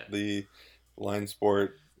 the Line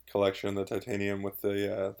Sport collection, the titanium with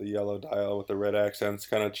the yellow dial with the red accents,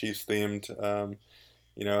 kind of Chiefs themed.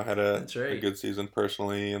 Had a good season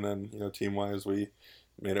personally, and then team wise we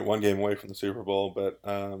made it one game away from the Super Bowl, but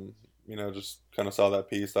just kind of saw that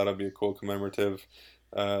piece, thought it'd be a cool commemorative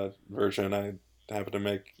version. I happened to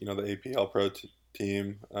make the APL Pro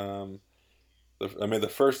team. I made the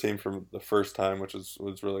first team for the first time, which was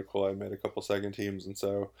really cool. I made a couple second teams, and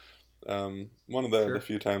so one of the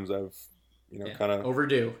few times I've kind of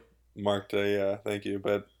overdue marked a thank you,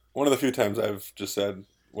 but one of the few times I've just said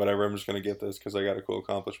whatever, I'm just going to get this because I got a cool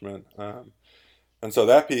accomplishment. And so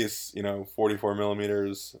that piece, 44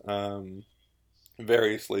 millimeters,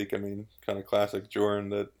 very sleek. I mean, kind of classic Journe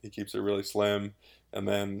that he keeps it really slim. And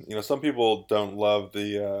then, some people don't love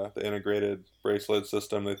the integrated bracelet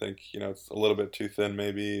system. They think, it's a little bit too thin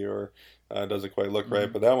maybe, or doesn't quite look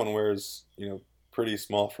right. But that one wears, pretty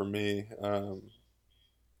small for me.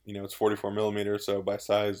 It's 44 millimeters. So by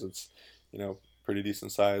size, it's, pretty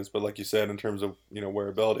decent size. But like you said, in terms of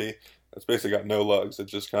wearability, it's basically got no lugs. It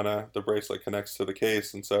just kind of the bracelet connects to the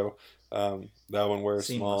case, and so that one wears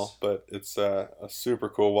small, but it's a super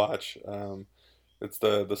cool watch. It's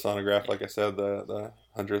the sonograph, like I said, the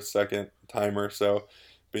 100th second timer. So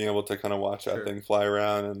being able to kind of watch that thing fly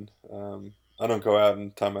around, and I don't go out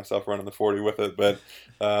and time myself running the 40 with it, but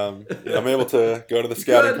I'm able to go to the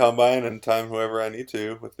scouting combine and time whoever I need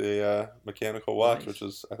to with the mechanical watch, which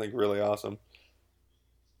is, I think, really awesome.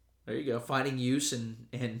 There you go, finding use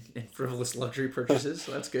in frivolous luxury purchases.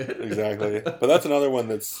 So that's good. Exactly, but that's another one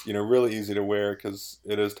that's really easy to wear because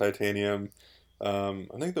it is titanium. I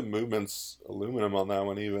think the movement's aluminum on that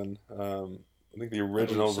one even. I think the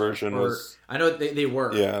original version was... I know they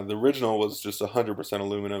were. Yeah, the original was just 100%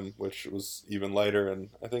 aluminum, which was even lighter and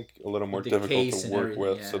I think a little more difficult to work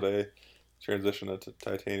with. Yeah. So they transitioned it to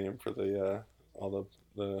titanium for the all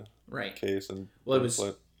the case and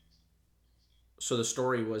split. So the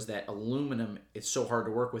story was that aluminum, it's so hard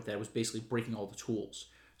to work with that it was basically breaking all the tools.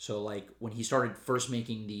 So like when he started first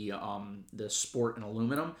making the Sport in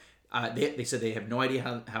aluminum, they said they have no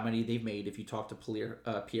idea how many they've made. If you talk to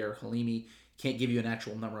Pierre Halimi, can't give you an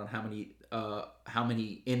actual number on how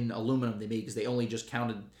many in aluminum they made because they only just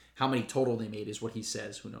counted how many total they made is what he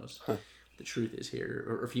says. Who knows what the truth is here,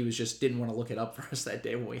 or if he was just didn't want to look it up for us that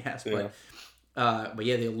day when we asked. Yeah. But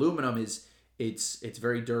yeah, the aluminum is it's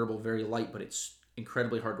very durable, very light, but it's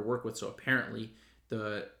incredibly hard to work with. So apparently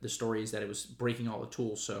the story is that it was breaking all the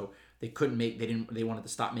tools, so they couldn't make they wanted to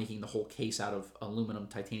stop making the whole case out of aluminum.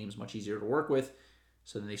 Titanium is much easier to work with.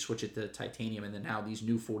 So then they switch it to titanium, and then now these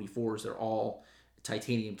new 44s, they're all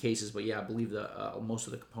titanium cases. But yeah, I believe the most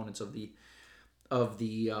of the components of the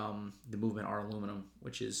movement are aluminum,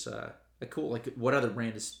 which is cool. Like, what other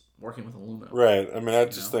brand is working with aluminum? Right. I mean, I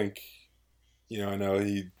just think, I know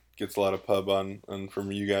he gets a lot of pub on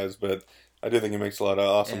from you guys, but I do think he makes a lot of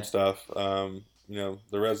awesome stuff. The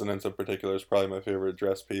Resonance in particular is probably my favorite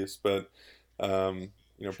dress piece, but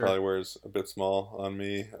probably wears a bit small on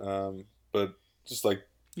me. But just like,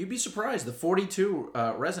 you'd be surprised, the 42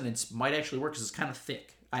 Resonance might actually work because it's kind of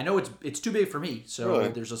thick. I know it's too big for me, so really?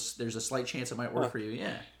 there's a slight chance it might work for you.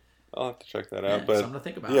 Yeah, I'll have to check that out. But something to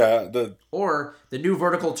think about. Or the new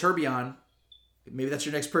vertical tourbillon. Maybe that's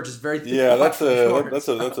your next purchase. Very thick. Yeah, that's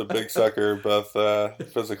a big sucker, both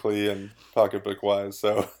physically and pocketbook wise.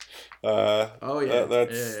 So,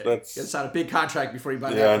 that's gotta sign a big contract before you buy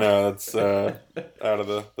that. Yeah, I know that's out of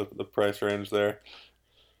the price range there.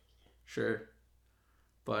 Sure.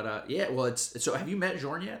 But it's so. Have you met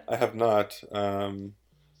Jorn yet? I have not.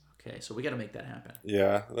 Okay, so we got to make that happen.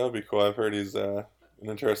 Yeah, that would be cool. I've heard he's an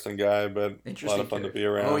interesting guy, but a lot of fun to be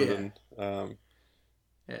around. Oh yeah.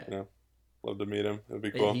 And love to meet him. It'd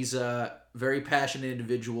be cool. He's a very passionate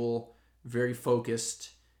individual, very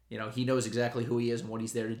focused. He knows exactly who he is and what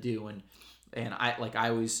he's there to do. And I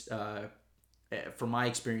always, from my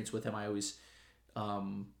experience with him, I always,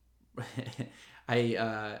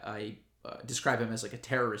 I describe him as like a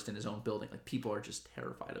terrorist in his own building. Like, people are just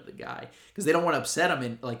terrified of the guy because they don't want to upset him,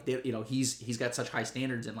 and like he's got such high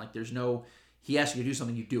standards, and like he asks you to do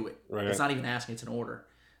something, you do it. Right. It's not even asking; it's an order.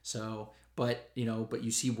 So, but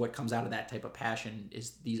you see what comes out of that type of passion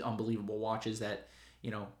is these unbelievable watches that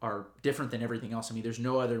are different than everything else. I mean, there's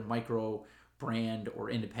no other micro brand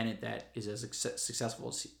or independent that is as successful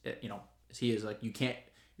as he is. Like,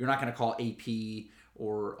 you're not going to call AP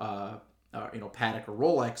or Patek or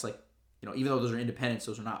Rolex like. Even though those are independents,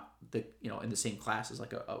 those are not in the same class as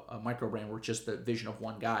like a micro brand where it's just the vision of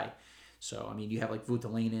one guy. So I mean, you have like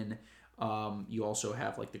Voutilanen. You also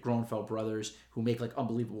have like the Groeneveld brothers who make like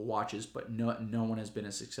unbelievable watches, but no one has been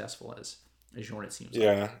as successful as Jorn, it seems.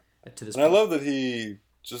 Yeah. Like, to this point. I love that he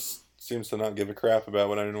just seems to not give a crap about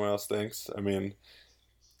what anyone else thinks. I mean,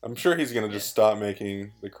 I'm sure he's going to just stop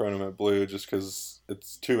making the Chronomet Blue just because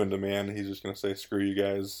it's too in demand. He's just going to say, screw you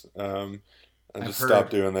guys. And just stop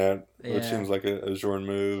doing that, which seems like a Jorn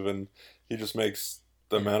move. And he just makes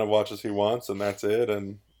the amount of watches he wants, and that's it.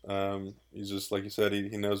 And he's just, like you said,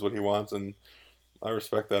 he knows what he wants, and I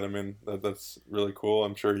respect that. I mean, that's really cool.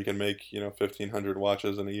 I'm sure he can make 1,500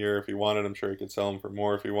 watches in a year if he wanted. I'm sure he could sell them for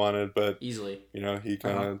more if he wanted, but easily. He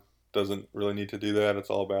kind of doesn't really need to do that. It's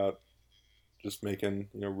all about just making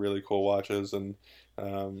really cool watches, and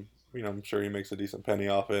I'm sure he makes a decent penny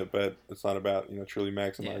off it, but it's not about truly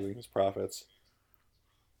maximizing his profits.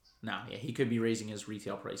 No, he could be raising his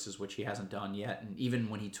retail prices, which he hasn't done yet. And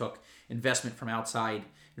even when he took investment from outside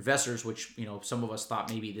investors, which some of us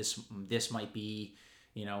thought maybe this might be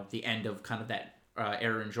the end of kind of that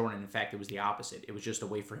era in Jordan. In fact, it was the opposite. It was just a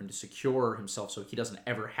way for him to secure himself, so he doesn't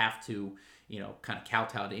ever have to kind of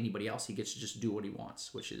kowtow to anybody else. He gets to just do what he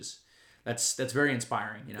wants, which is That's very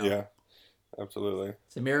inspiring. Yeah, absolutely.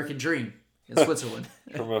 It's the American dream in Switzerland.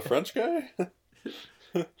 From a French guy.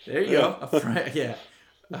 There you go.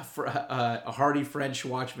 A hardy French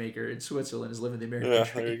watchmaker in Switzerland is living the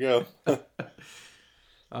American dream. There you go.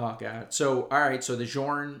 Oh god. So all right. So the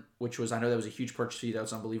Journe, which was, I know that was a huge purchase fee. That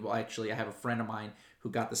was unbelievable. Actually, I have a friend of mine who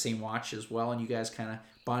got the same watch as well, and you guys kind of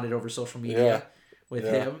bonded over social media with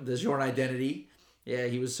him. The Journe Identity. Yeah,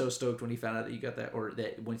 he was so stoked when he found out that you got that, or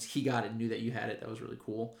that once he got it, and knew that you had it. That was really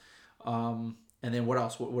cool. And then what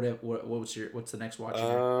else? What's the next watch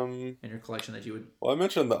in your collection that you would? Well, I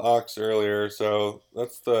mentioned the Ox earlier, so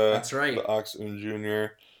that's right. The Ox Un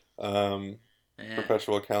Junior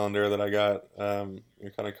perpetual calendar that I got. Kind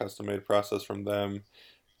of custom made process from them.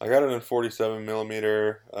 I got it in 47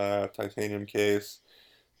 millimeter titanium case.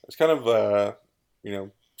 It's kind of a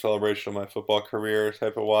celebration of my football career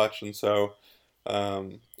type of watch, and so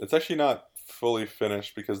it's actually not fully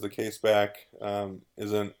finished because the case back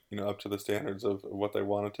isn't up to the standards of what they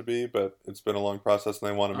want it to be, but it's been a long process and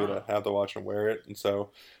they wanted me to have the watch and wear it, and so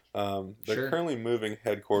they're currently moving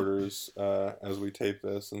headquarters as we tape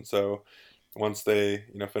this, and so once they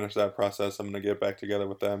finish that process, I'm going to get back together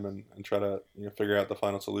with them and try to figure out the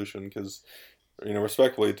final solution, because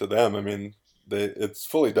respectfully to them, I mean, it's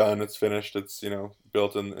fully done, it's finished, it's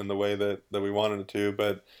built in the way that we wanted it to,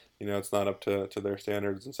 but it's not up to their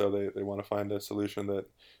standards, and so they want to find a solution that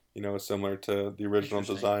is similar to the original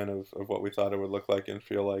design of what we thought it would look like and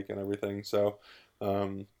feel like and everything. So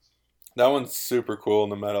that one's super cool in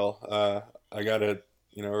the metal. I got it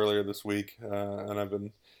earlier this week, and I've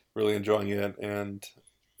been really enjoying it, and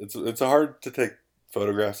it's hard to take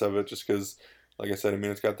photographs of it just because, like I said, I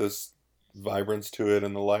mean, it's got this vibrance to it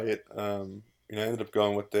and the light. I ended up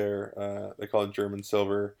going with their they call it German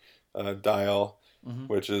silver dial. Mm-hmm.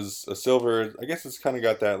 Which is a silver. I guess it's kind of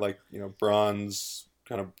got that bronze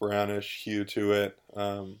kind of brownish hue to it.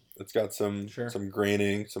 It's got some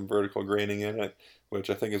graining, some vertical graining in it,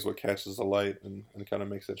 which I think is what catches the light and kind of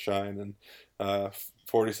makes it shine. And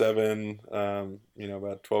 47,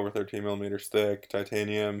 about 12 or 13 millimeters thick,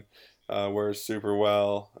 titanium, wears super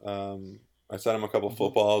well. I sent him a couple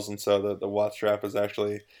footballs, and so the watch strap is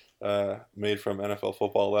actually made from NFL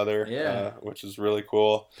football leather, which is really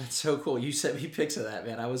cool. That's so cool. You sent me pics of that,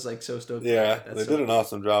 man. I was so stoked. Yeah, they did an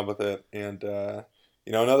awesome job with it, and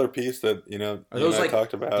another piece that are those I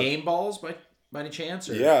talked about, game balls by any chance?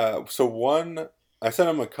 Or? Yeah, so one I sent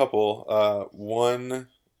him a couple. One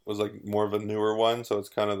was more of a newer one, so it's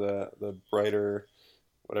kind of the brighter,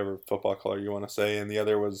 whatever football color you want to say, and the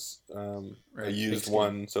other was a used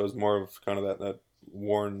one, so it was more of kind of that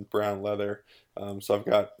worn brown leather. So I've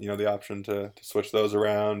got the option to switch those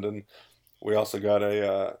around, and we also got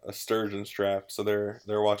a sturgeon strap. So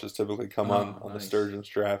their watches typically come on nice. The sturgeon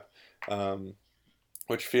strap,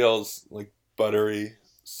 which feels buttery,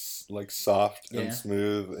 soft and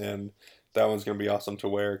smooth, and that one's gonna be awesome to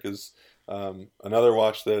wear because another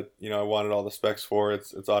watch that I wanted all the specs for.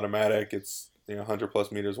 It's automatic. It's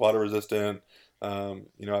 100+ meters water resistant.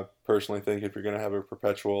 I personally think if you're going to have a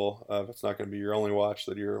perpetual, if it's not going to be your only watch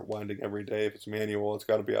that you're winding every day, if it's manual, it's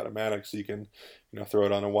got to be automatic so you can, throw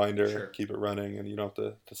it on a winder, keep it running, and you don't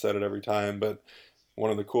have to set it every time. But one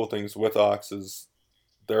of the cool things with Ox is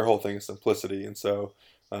their whole thing is simplicity, and so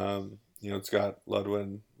it's got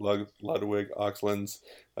Ludwig Oxland's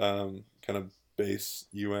kind of base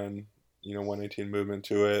UN 118 movement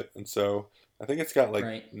to it, and so I think it's got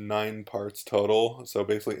 9 parts total. So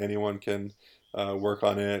basically anyone can work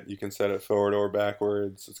on it. You can set it forward or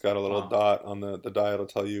backwards. It's got a little dot on the dial to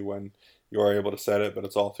tell you when you are able to set it, but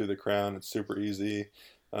it's all through the crown. It's super easy.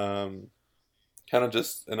 Kind of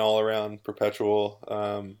just an all-around perpetual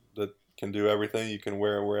that can do everything. You can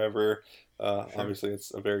wear it wherever. Obviously,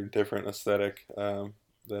 it's a very different aesthetic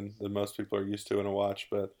than most people are used to in a watch,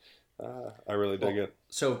 but I really dig it.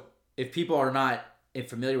 So if people are not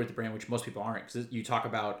familiar with the brand, which most people aren't, because you talk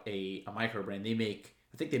about a micro brand,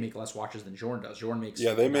 I think they make less watches than Journe does. Journe makes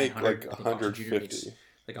they make 150,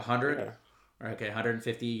 100. Yeah. Okay,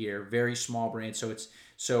 150 a year. Very small brand. So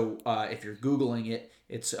if you're googling it,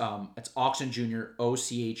 it's Oxen Junior,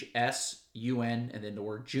 OCHSUN, and then the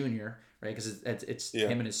word Junior, right? Because it's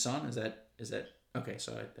him and his son. Is that okay?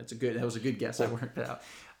 So that was a good guess. I worked it out.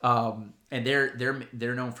 And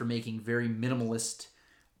they're known for making very minimalist,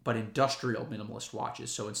 but industrial minimalist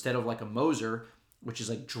watches. So instead of a Moser, which is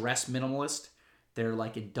dress minimalist, they're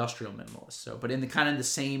industrial minimalist. So, but in the kind of the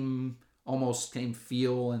same, almost same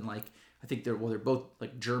feel, and I think they're both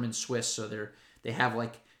German Swiss. So they have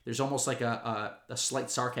there's almost a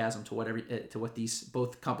slight sarcasm to what these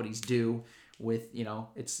both companies do with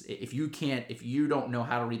it's if you don't know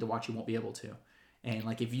how to read the watch, you won't be able to. And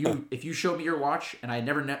like if you showed me your watch and I had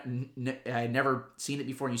never seen it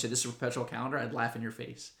before, and you said this is a perpetual calendar, I'd laugh in your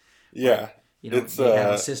face. Yeah, but, they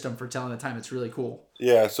have a system for telling the time. It's really cool.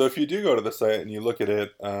 Yeah, so if you do go to the site and you look at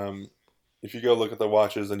it, if you go look at the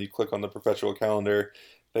watches and you click on the perpetual calendar,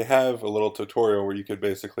 they have a little tutorial where you could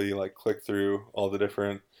basically like click through all the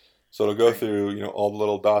different. So it'll go through, all the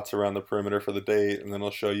little dots around the perimeter for the date, and then it'll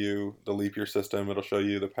show you the leap year system. It'll show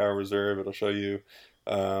you the power reserve. It'll show you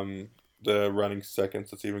the running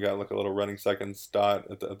seconds. It's even got like a little running seconds dot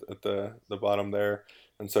at the bottom there.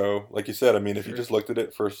 And so, like you said, I mean, if you just looked at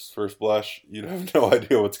it first blush, you'd have no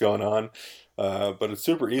idea what's going on. But it's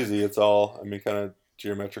super easy. It's all, I mean, kind of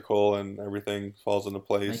geometrical, and everything falls into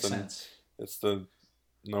place. Makes sense. It's the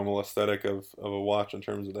normal aesthetic of a watch in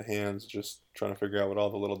terms of the hands, just trying to figure out what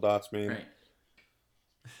all the little dots mean. Right.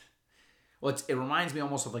 Well, it reminds me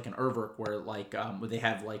almost of like an Urwerk, where like where they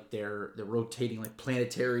have like their rotating like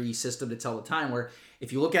planetary system to tell the time. Where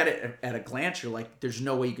if you look at it at a glance, you're like, there's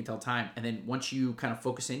no way you can tell time. And then once you kind of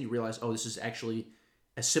focus in, you realize, oh, this is actually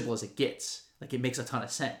as simple as it gets. Like it makes a ton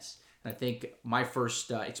of sense. And I think my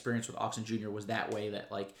first experience with Oxen Jr. was that way.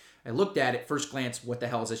 That like I looked at it first glance, what the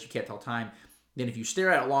hell is this? You can't tell time. Then if you stare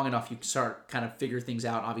at it long enough, you can start kind of figure things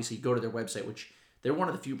out. Obviously, you go to their website, which they're one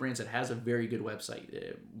of the few brands that has a very good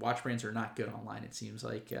website. Watch brands are not good online. It seems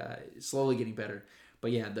like it's slowly getting better.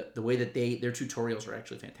 But yeah, the way that their tutorials are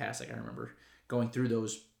actually fantastic. I remember going through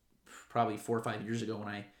those probably 4 or 5 years ago when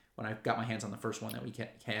I got my hands on the first one that we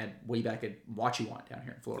had way back at WatchyWant down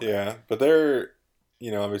here in Florida. Yeah, but they're,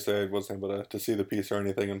 obviously I wasn't able to see the piece or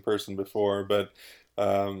anything in person before, but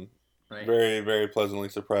right. Very, very pleasantly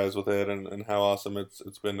surprised with it and how awesome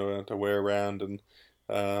it's been to wear around. And,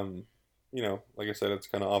 like I said, it's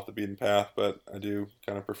kind of off the beaten path, but I do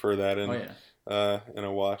kind of prefer that in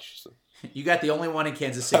a watch. So. You got the only one in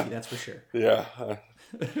Kansas City, that's for sure. Yeah, I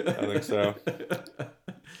think so.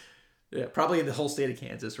 Yeah, probably in the whole state of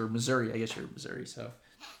Kansas or Missouri. I guess you're in Missouri, so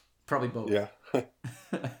probably both. Yeah.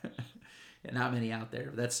 Yeah, not many out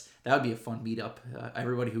there. That would be a fun meetup.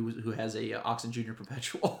 Everybody who has a Oxen Jr.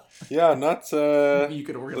 Perpetual. Yeah, not. You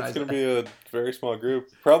could organize. It's going to be a very small group.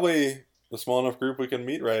 Probably a small enough group we can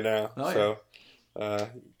meet right now. Oh, so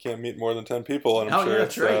you can't meet more than 10 people, and I'm sure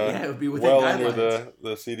that's it's right. Yeah, it would be within well guidelines. under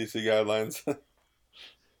the CDC guidelines.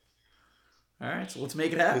 All right, so let's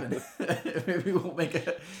make it happen. Maybe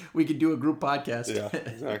we could do a group podcast. Yeah,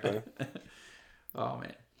 exactly. Oh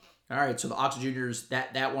man. All right, so the Oxen Juniors,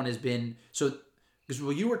 that one has been so because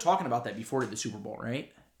you were talking about that before the Super Bowl,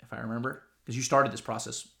 right? If I remember, because you started this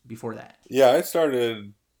process before that. Yeah, I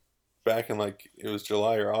started back in it was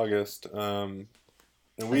July or August, and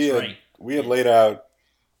we had laid out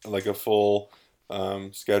like a full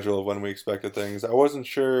schedule of when we expected things. I wasn't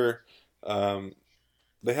sure.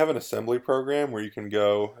 They have an assembly program where you can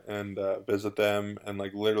go and visit them and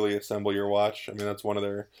literally assemble your watch. I mean, that's one of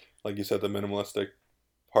their, like you said, the minimalistic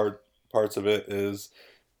parts of it is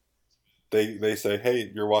they say,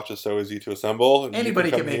 hey, your watch is so easy to assemble, and anybody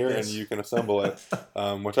you can come make here this. and you can assemble it,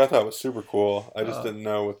 which I thought was super cool. I just didn't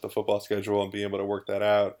know with the football schedule and being able to work that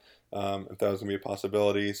out if that was going to be a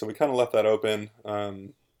possibility. So we kind of left that open.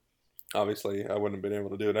 Obviously, I wouldn't have been able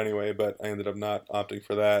to do it anyway, but I ended up not opting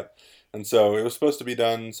for that. And so it was supposed to be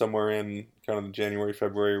done somewhere in kind of the January,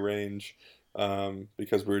 February range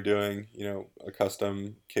because we were doing, a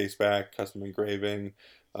custom case back, custom engraving,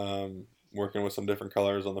 working with some different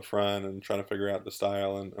colors on the front and trying to figure out the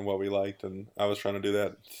style and what we liked. And I was trying to do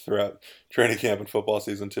that throughout training camp and football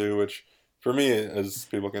season too, which for me, as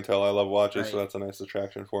people can tell, I love watches, so that's a nice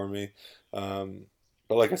attraction for me.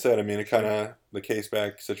 But like I said, I mean, it kind of, the case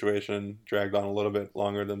back situation dragged on a little bit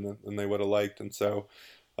longer than they would have liked. And so,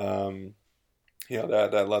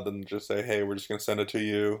 that led them to just say, hey, we're just going to send it to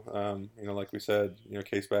you. Like we said,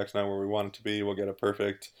 case back's not where we want it to be. We'll get it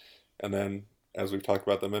perfect. And then, as we've talked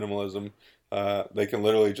about the minimalism, they can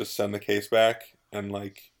literally just send the case back. And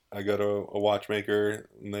I go to a watchmaker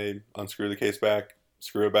and they unscrew the case back,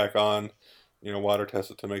 screw it back on, water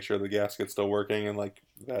test it to make sure the gasket's still working. And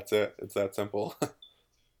that's it. It's that simple.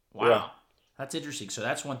 Wow, yeah. That's interesting. So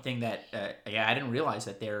that's one thing that I didn't realize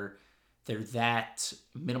that they're that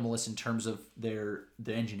minimalist in terms of the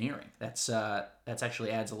engineering. That's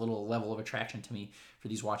actually adds a little level of attraction to me for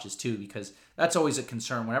these watches too, because that's always a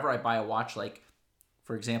concern whenever I buy a watch.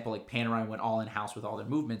 For example, Panerai went all in house with all their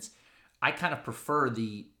movements. I kind of prefer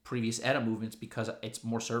the previous ETA movements because it's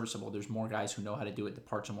more serviceable. There's more guys who know how to do it. The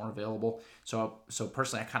parts are more available. So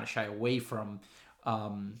personally, I kind of shy away from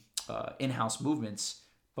in-house movements.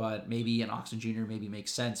 But maybe an Oxen Jr. maybe makes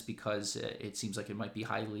sense because it seems like it might be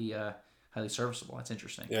highly serviceable. That's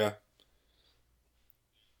interesting. Yeah.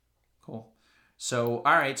 Cool. So,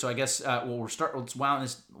 all right. So I guess let's wind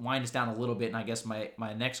this down a little bit, and I guess my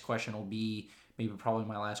next question will be probably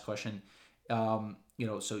my last question. Have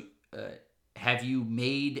you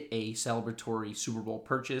made a celebratory Super Bowl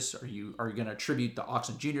purchase? Are you going to attribute the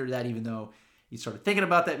Oxnard Junior to that, even though you started thinking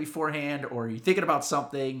about that beforehand, or are you thinking about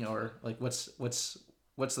something, or like what's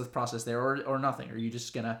the process there, or nothing? Or are you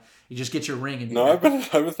just get your ring and no? I've been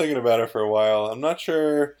thinking about it for a while. I'm not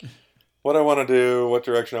sure what I want to do, what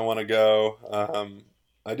direction I want to go.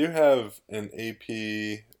 I do have an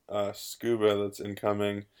AP scuba that's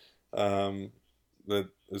incoming that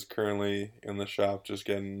is currently in the shop. Just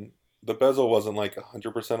getting the bezel wasn't like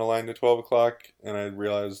 100% aligned to 12 o'clock, and I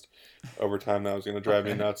realized over time that was going to drive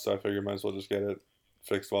me nuts. So I figured might as well just get it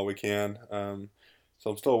fixed while we can.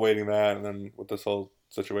 So I'm still awaiting that, and then with this whole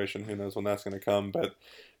situation, who knows when that's going to come. But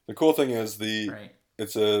the cool thing is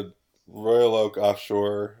it's a Royal Oak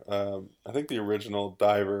offshore. I think the original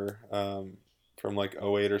diver from like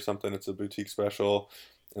 '08 or something. It's a boutique special,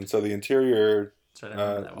 and so the interior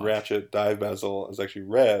ratchet dive bezel is actually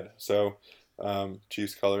red. So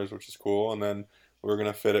Chiefs colors, which is cool. And then we're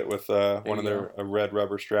gonna fit it with a red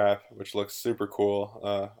rubber strap, which looks super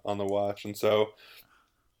cool on the watch. And so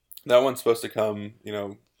that one's supposed to come,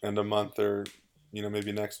 end of month or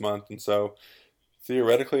maybe next month. And so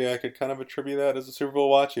theoretically, I could kind of attribute that as a Super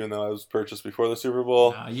Bowl watch, even though it was purchased before the Super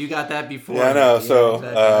Bowl. You got that before. Yeah, I know. So,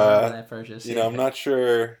 exactly. I remember that purchase. I'm not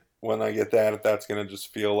sure when I get that if that's going to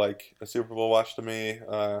just feel like a Super Bowl watch to me.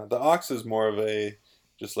 The Ox is more of a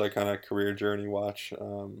just like kind of career journey watch.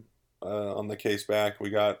 On the case back,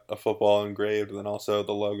 we got a football engraved, and then also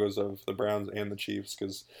the logos of the Browns and the Chiefs,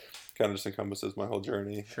 because it kind of just encompasses my whole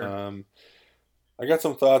journey. Sure. I got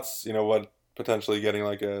some thoughts, what potentially getting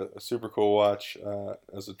like a super cool watch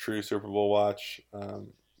as a true Super Bowl watch.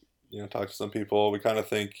 Talk to some people. We kind of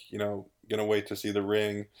think, gonna wait to see the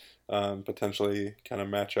ring, potentially kind of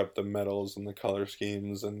match up the metals and the color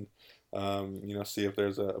schemes, and see if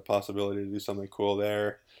there's a possibility to do something cool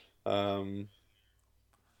there. So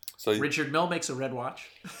Richard Mille makes a red watch.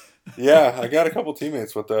 Yeah, I got a couple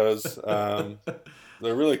teammates with those. They're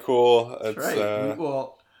really cool. That's right.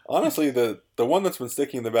 Honestly, the one that's been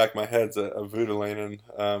sticking in the back of my head's a Voutilanen,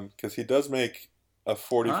 because he does make a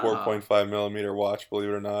 44.5 millimeter watch, believe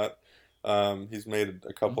it or not. He's made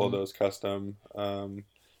a couple of those custom. And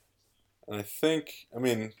I think,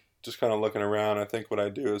 just kind of looking around, I think what I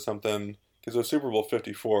do is something, because it was Super Bowl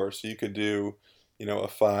 54, so you could do, a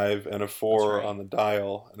 5 and a 4 on the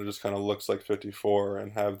dial, and it just kind of looks like 54,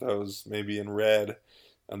 and have those maybe in red,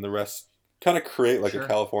 and the rest kind of create like a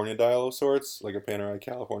California dial of sorts, like a Panerai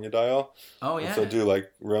California dial. Oh, yeah. And so do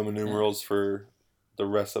like Roman numerals for the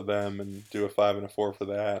rest of them, and do a 5 and a 4 for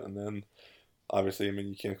that, and then obviously,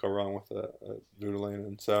 you can't go wrong with a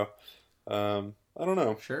Voutilanen. So, I don't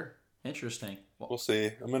know. Sure. Interesting. Well, we'll see.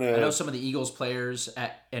 I know some of the Eagles players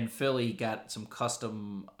in Philly got some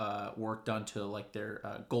custom work done to like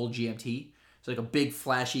their gold GMT. It's like a big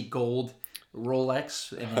flashy gold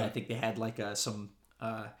Rolex, and then I think they had like some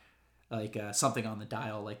something on the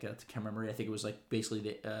dial. I can't remember. I think it was like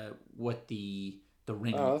basically what the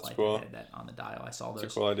ring looked like. Cool. They had that on the dial. I saw those.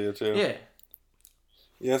 That's a cool idea too. Yeah.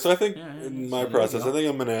 Yeah, so I think in my process, I think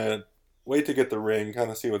I'm going to wait to get the ring,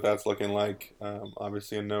 kind of see what that's looking like.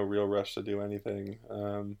 Obviously, in no real rush to do anything.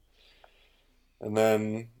 And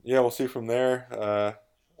then, we'll see from there.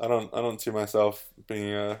 I don't see myself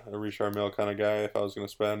being a Richard Mille kind of guy. If I was going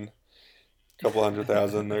to spend a couple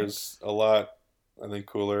 $100,000, there's a lot, I think,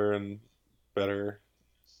 cooler and better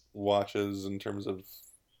watches in terms of...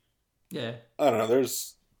 Yeah. I don't know,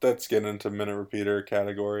 that's getting into minute repeater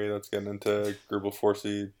category. That's getting into Grubel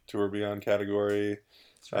 4C Tour Beyond category.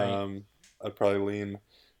 That's right. I'd probably lean.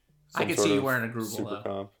 I can see you wearing a Grubel though.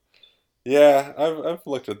 Comp. Yeah, I've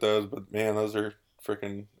looked at those, but man, those are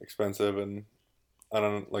freaking expensive, and I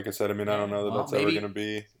don't. Like I said, I don't know that that's ever going to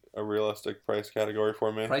be a realistic price category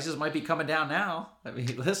for me. Prices might be coming down now.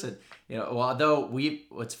 Listen, although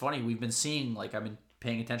what's funny, we've been seeing I've been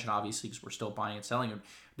paying attention, obviously, because we're still buying and selling them.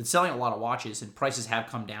 Been selling a lot of watches, and prices have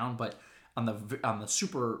come down. But on the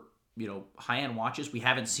super high end watches, we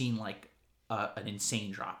haven't seen an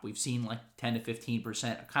insane drop. We've seen 10 to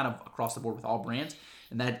 15%, kind of across the board with all brands,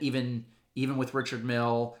 and that even with Richard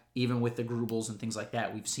Mille, even with the Grubels and things like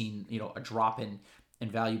that, we've seen a drop in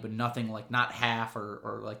value, but nothing not half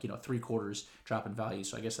or 3/4 drop in value.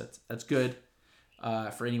 So I guess that's good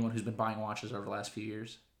for anyone who's been buying watches over the last few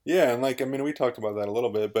years. Yeah, and we talked about that a little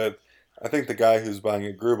bit, but I think the guy who's buying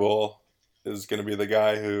a Grubel is going to be the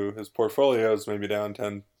guy who his portfolio is maybe down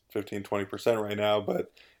 10, 15, 20% right now,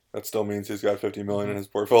 but that still means he's got $50 million in his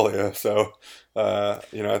portfolio. So, I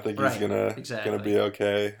think he's gonna be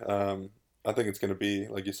okay. I think it's going to be,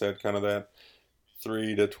 like you said, kind of that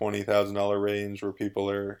 $3,000 to $20,000 range where people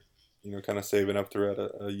are, kind of saving up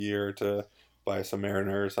throughout a year to buy some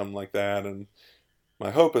Mariner or something like that. And my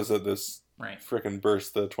hope is that this frickin'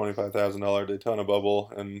 bursts the $25,000 Daytona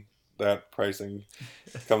bubble and that pricing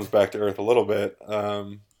comes back to earth a little bit.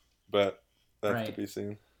 But that's to be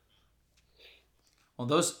seen. Well,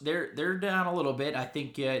 they're down a little bit. I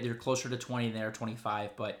think they're closer to 20 than they're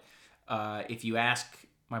 25. But if you ask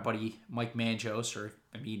my buddy Mike Manjos,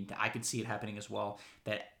 I could see it happening as well,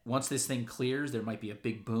 that once this thing clears, there might be a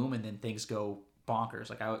big boom and then things go bonkers.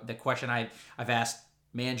 Like the question I've asked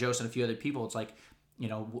Manjos and a few other people, it's like,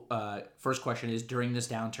 first question is, during this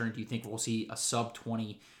downturn, do you think we'll see a sub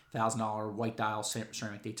 $20,000 white dial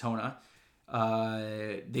ceramic Daytona?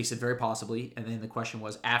 They said very possibly. And then the question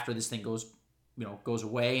was, after this thing goes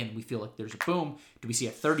away and we feel like there's a boom, do we see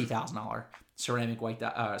a $30,000 ceramic white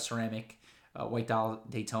dial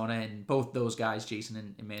Daytona? And both those guys,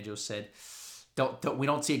 Jason and Manjos, said we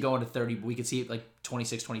don't see it going to 30, but we could see it like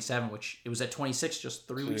 26, 27, which it was at 26 just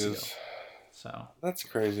 3 weeks ago. So that's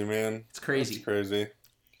crazy, man. It's crazy. That's crazy.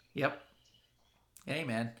 Yep. Hey,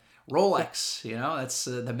 man. Rolex, that's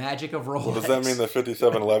the magic of Rolex. Well, does that mean the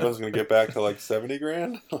 5711 is going to get back to like 70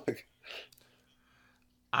 grand?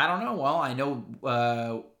 I don't know. Well, I know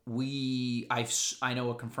I know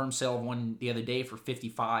a confirmed sale of one the other day for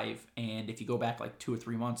 55, and if you go back like 2 or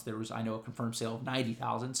 3 months, there was a confirmed sale of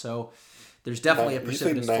 90,000. So there's definitely a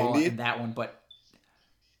precipitous fall in that one. But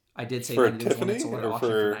I did say for that a Tiffany or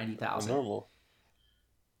for 90,000. Normal.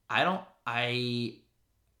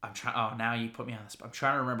 I'm trying. Oh, now you put me on this. I'm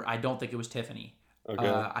trying to remember. I don't think it was Tiffany.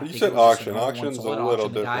 Okay. You said auction. Auction's a little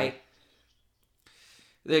different.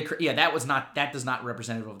 That does not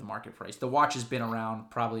representative of the market price. The watch has been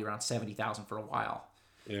probably around 70,000 for a while.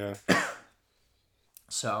 Yeah.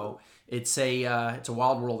 So it's a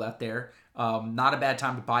wild world out there. Not a bad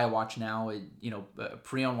time to buy a watch now.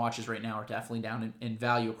 Pre-owned watches right now are definitely down in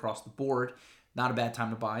value across the board. Not a bad time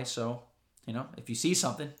to buy. So, if you see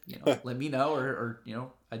something, let me know. Or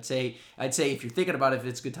I'd say if you're thinking about it, if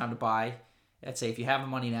it's a good time to buy, I'd say if you have the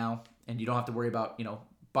money now and you don't have to worry about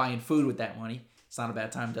buying food with that money, it's not a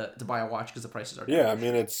bad time to buy a watch because the prices are. Yeah, I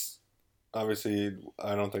mean, it's obviously,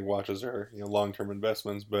 I don't think watches are long-term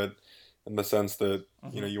investments, but in the sense that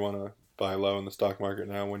you want to buy low in the stock market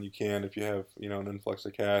now when you can, if you have an influx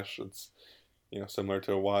of cash, it's similar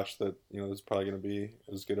to a watch that is probably going to be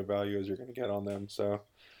as good a value as you're going to get on them. So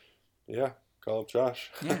yeah, call up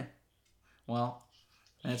Josh. Yeah, well,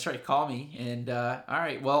 that's right. Call me. And all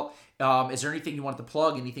right. Well, is there anything you want to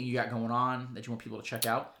plug? Anything you got going on that you want people to check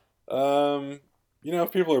out?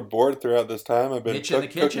 If people are bored throughout this time, I've been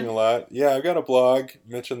cooking a lot. Yeah, I've got a blog,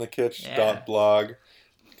 mitchinthekitchen.blog,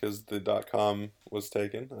 because the .com was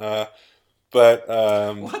taken. But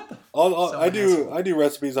I do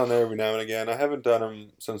recipes on there every now and again. I haven't done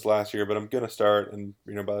them since last year, but I'm gonna start. And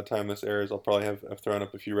by the time this airs, I'll probably have thrown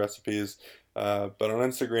up a few recipes. But on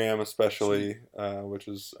Instagram, especially, which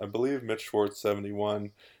is I believe Mitch Schwartz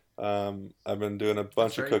 71. I've been doing a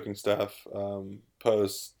bunch of cooking stuff,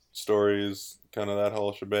 posts, stories, kind of that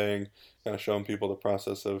whole shebang, kind of showing people the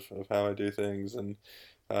process of how I do things, and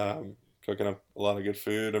cooking up a lot of good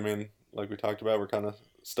food. I mean, like we talked about, we're kind of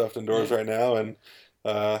stuffed indoors right now, and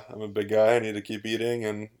I'm a big guy. I need to keep eating,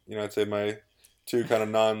 and I'd say my two kind of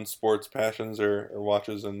non-sports passions are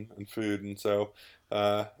watches and food. And so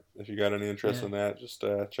if you got any interest in that, just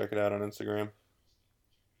check it out on Instagram.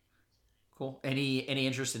 Cool. Any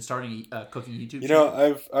interest in starting a cooking YouTube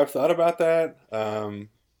channel? I've thought about that.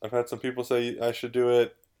 I've had some people say I should do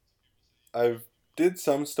it. I've did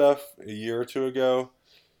some stuff a year or two ago.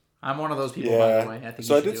 I'm one of those people, by the way.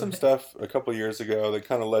 I did some stuff a couple years ago that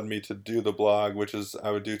kind of led me to do the blog, which is I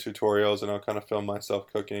would do tutorials and I'll kind of film myself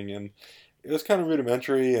cooking, and it was kind of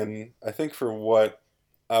rudimentary. And I think for what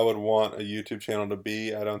I would want a YouTube channel to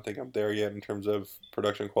be, I don't think I'm there yet in terms of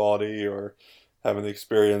production quality or having the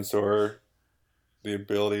experience or the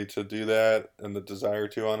ability to do that, and the desire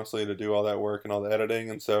to, honestly, to do all that work and all the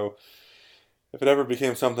editing. And so if it ever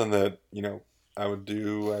became something that I would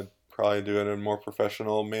do, I'd probably do it in a more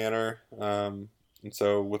professional manner. And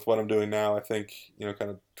so with what I'm doing now, I think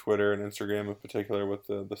kind of Twitter and Instagram in particular with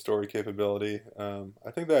the story capability,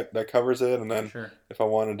 I think that covers it. And then if I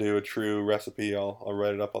want to do a true recipe, I'll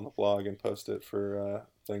write it up on the blog and post it for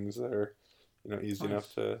things that are easy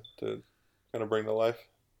enough to kind of bring to life.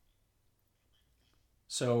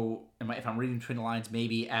 So if I'm reading between the lines,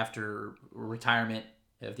 maybe after retirement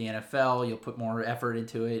of the NFL, you'll put more effort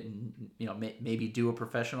into it, and maybe do a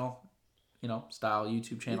professional style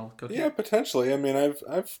YouTube channel cooking? Yeah, potentially. I mean,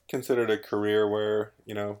 I've considered a career where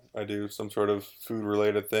I do some sort of food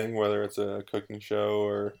related thing, whether it's a cooking show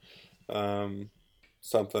or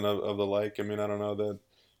something of the like. I mean, I don't know that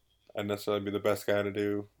I'd necessarily be the best guy to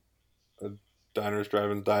do a diners,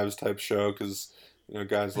 drive-ins, dives type show because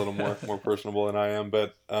guy's a little more personable than I am.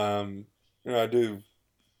 But I do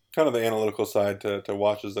kind of the analytical side to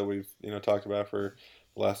watches that we've talked about for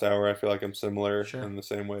the last hour. I feel like I'm similar in the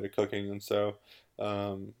same way to cooking, and so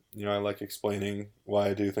I like explaining why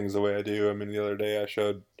I do things the way I do. I mean, the other day I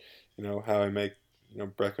showed how I make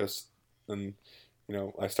breakfast, and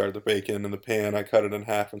I started the bacon in the pan. I cut it in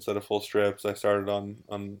half instead of full strips. I started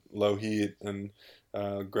on low heat and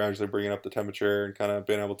gradually bringing up the temperature and kind of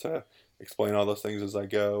being able to explain all those things as I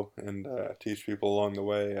go and teach people along the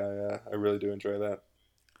way. I really do enjoy that.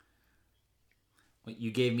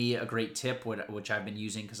 You gave me a great tip, which I've been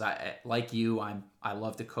using because I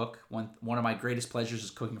love to cook. One of my greatest pleasures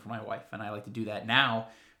is cooking for my wife, and I like to do that now.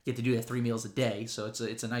 I get to do that 3 meals a day, so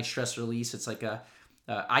it's a nice stress release. It's like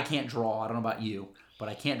I can't draw. I don't know about you, but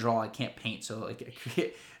I can't draw. I can't paint. So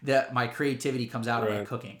my creativity comes out of my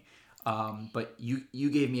cooking. But you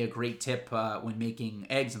gave me a great tip when making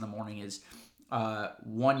eggs in the morning is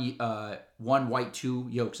one white, 2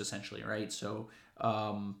 yolks essentially, right? So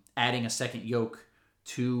adding a second yolk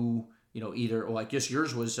to either, well, I guess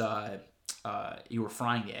yours was you were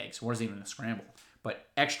frying the eggs. It wasn't even a scramble, but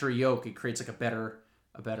extra yolk, it creates like a better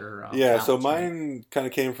balance, so mine kind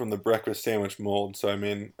of came from the breakfast sandwich mold. So I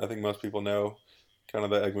mean, I think most people know kind of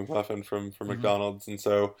the Egg McMuffin from McDonald's, and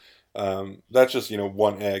so that's just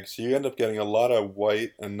one egg. So you end up getting a lot of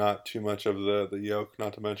white and not too much of the yolk.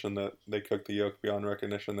 Not to mention that they cook the yolk beyond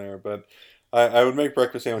recognition there. But I would make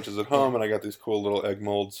breakfast sandwiches at home, and I got these cool little egg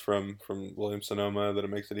molds from Williams-Sonoma that it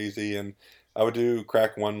makes it easy. And I would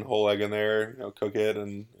crack one whole egg in there, cook it,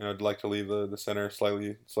 and I'd like to leave the center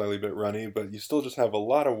slightly a bit runny, but you still just have a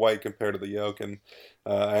lot of white compared to the yolk. And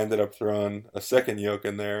I ended up throwing a second yolk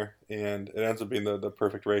in there, and it ends up being the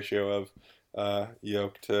perfect ratio of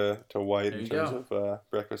yolk to white in terms of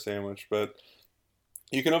breakfast sandwich. But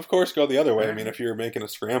you can of course go the other way. I mean, if you're making a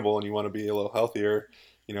scramble and you want to be a little healthier,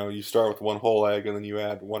 you start with one whole egg and then you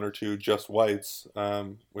add 1 or 2 just whites,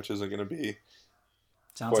 which isn't going to be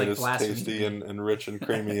quite as tasty and rich and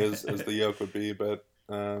creamy as the yolk would be. But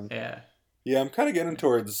I'm kind of getting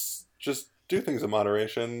towards just do things in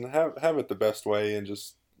moderation, have it the best way, and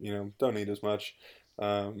just don't eat as much.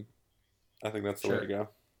 I think that's the way to go.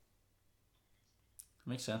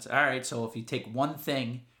 Makes sense. All right, so if you take one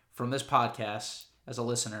thing from this podcast as a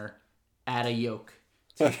listener, add a yolk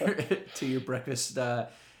to your breakfast,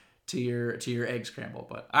 to your egg scramble.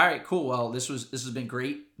 But all right, cool. Well, this has been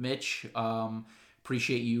great, Mitch.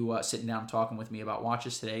 Appreciate you sitting down and talking with me about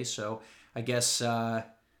watches today. So I guess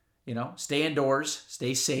stay indoors,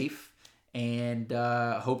 stay safe, and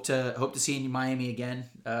hope to see you in Miami again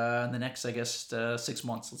in the next 6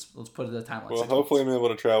 months. Let's put it at a timeline. Well, hopefully I'm able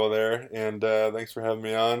to travel there. And thanks for having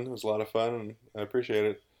me on. It was a lot of fun, and I appreciate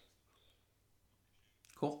it.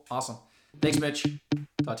 Cool, awesome. Thanks, Mitch.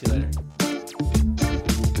 Talk to you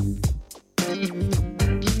later.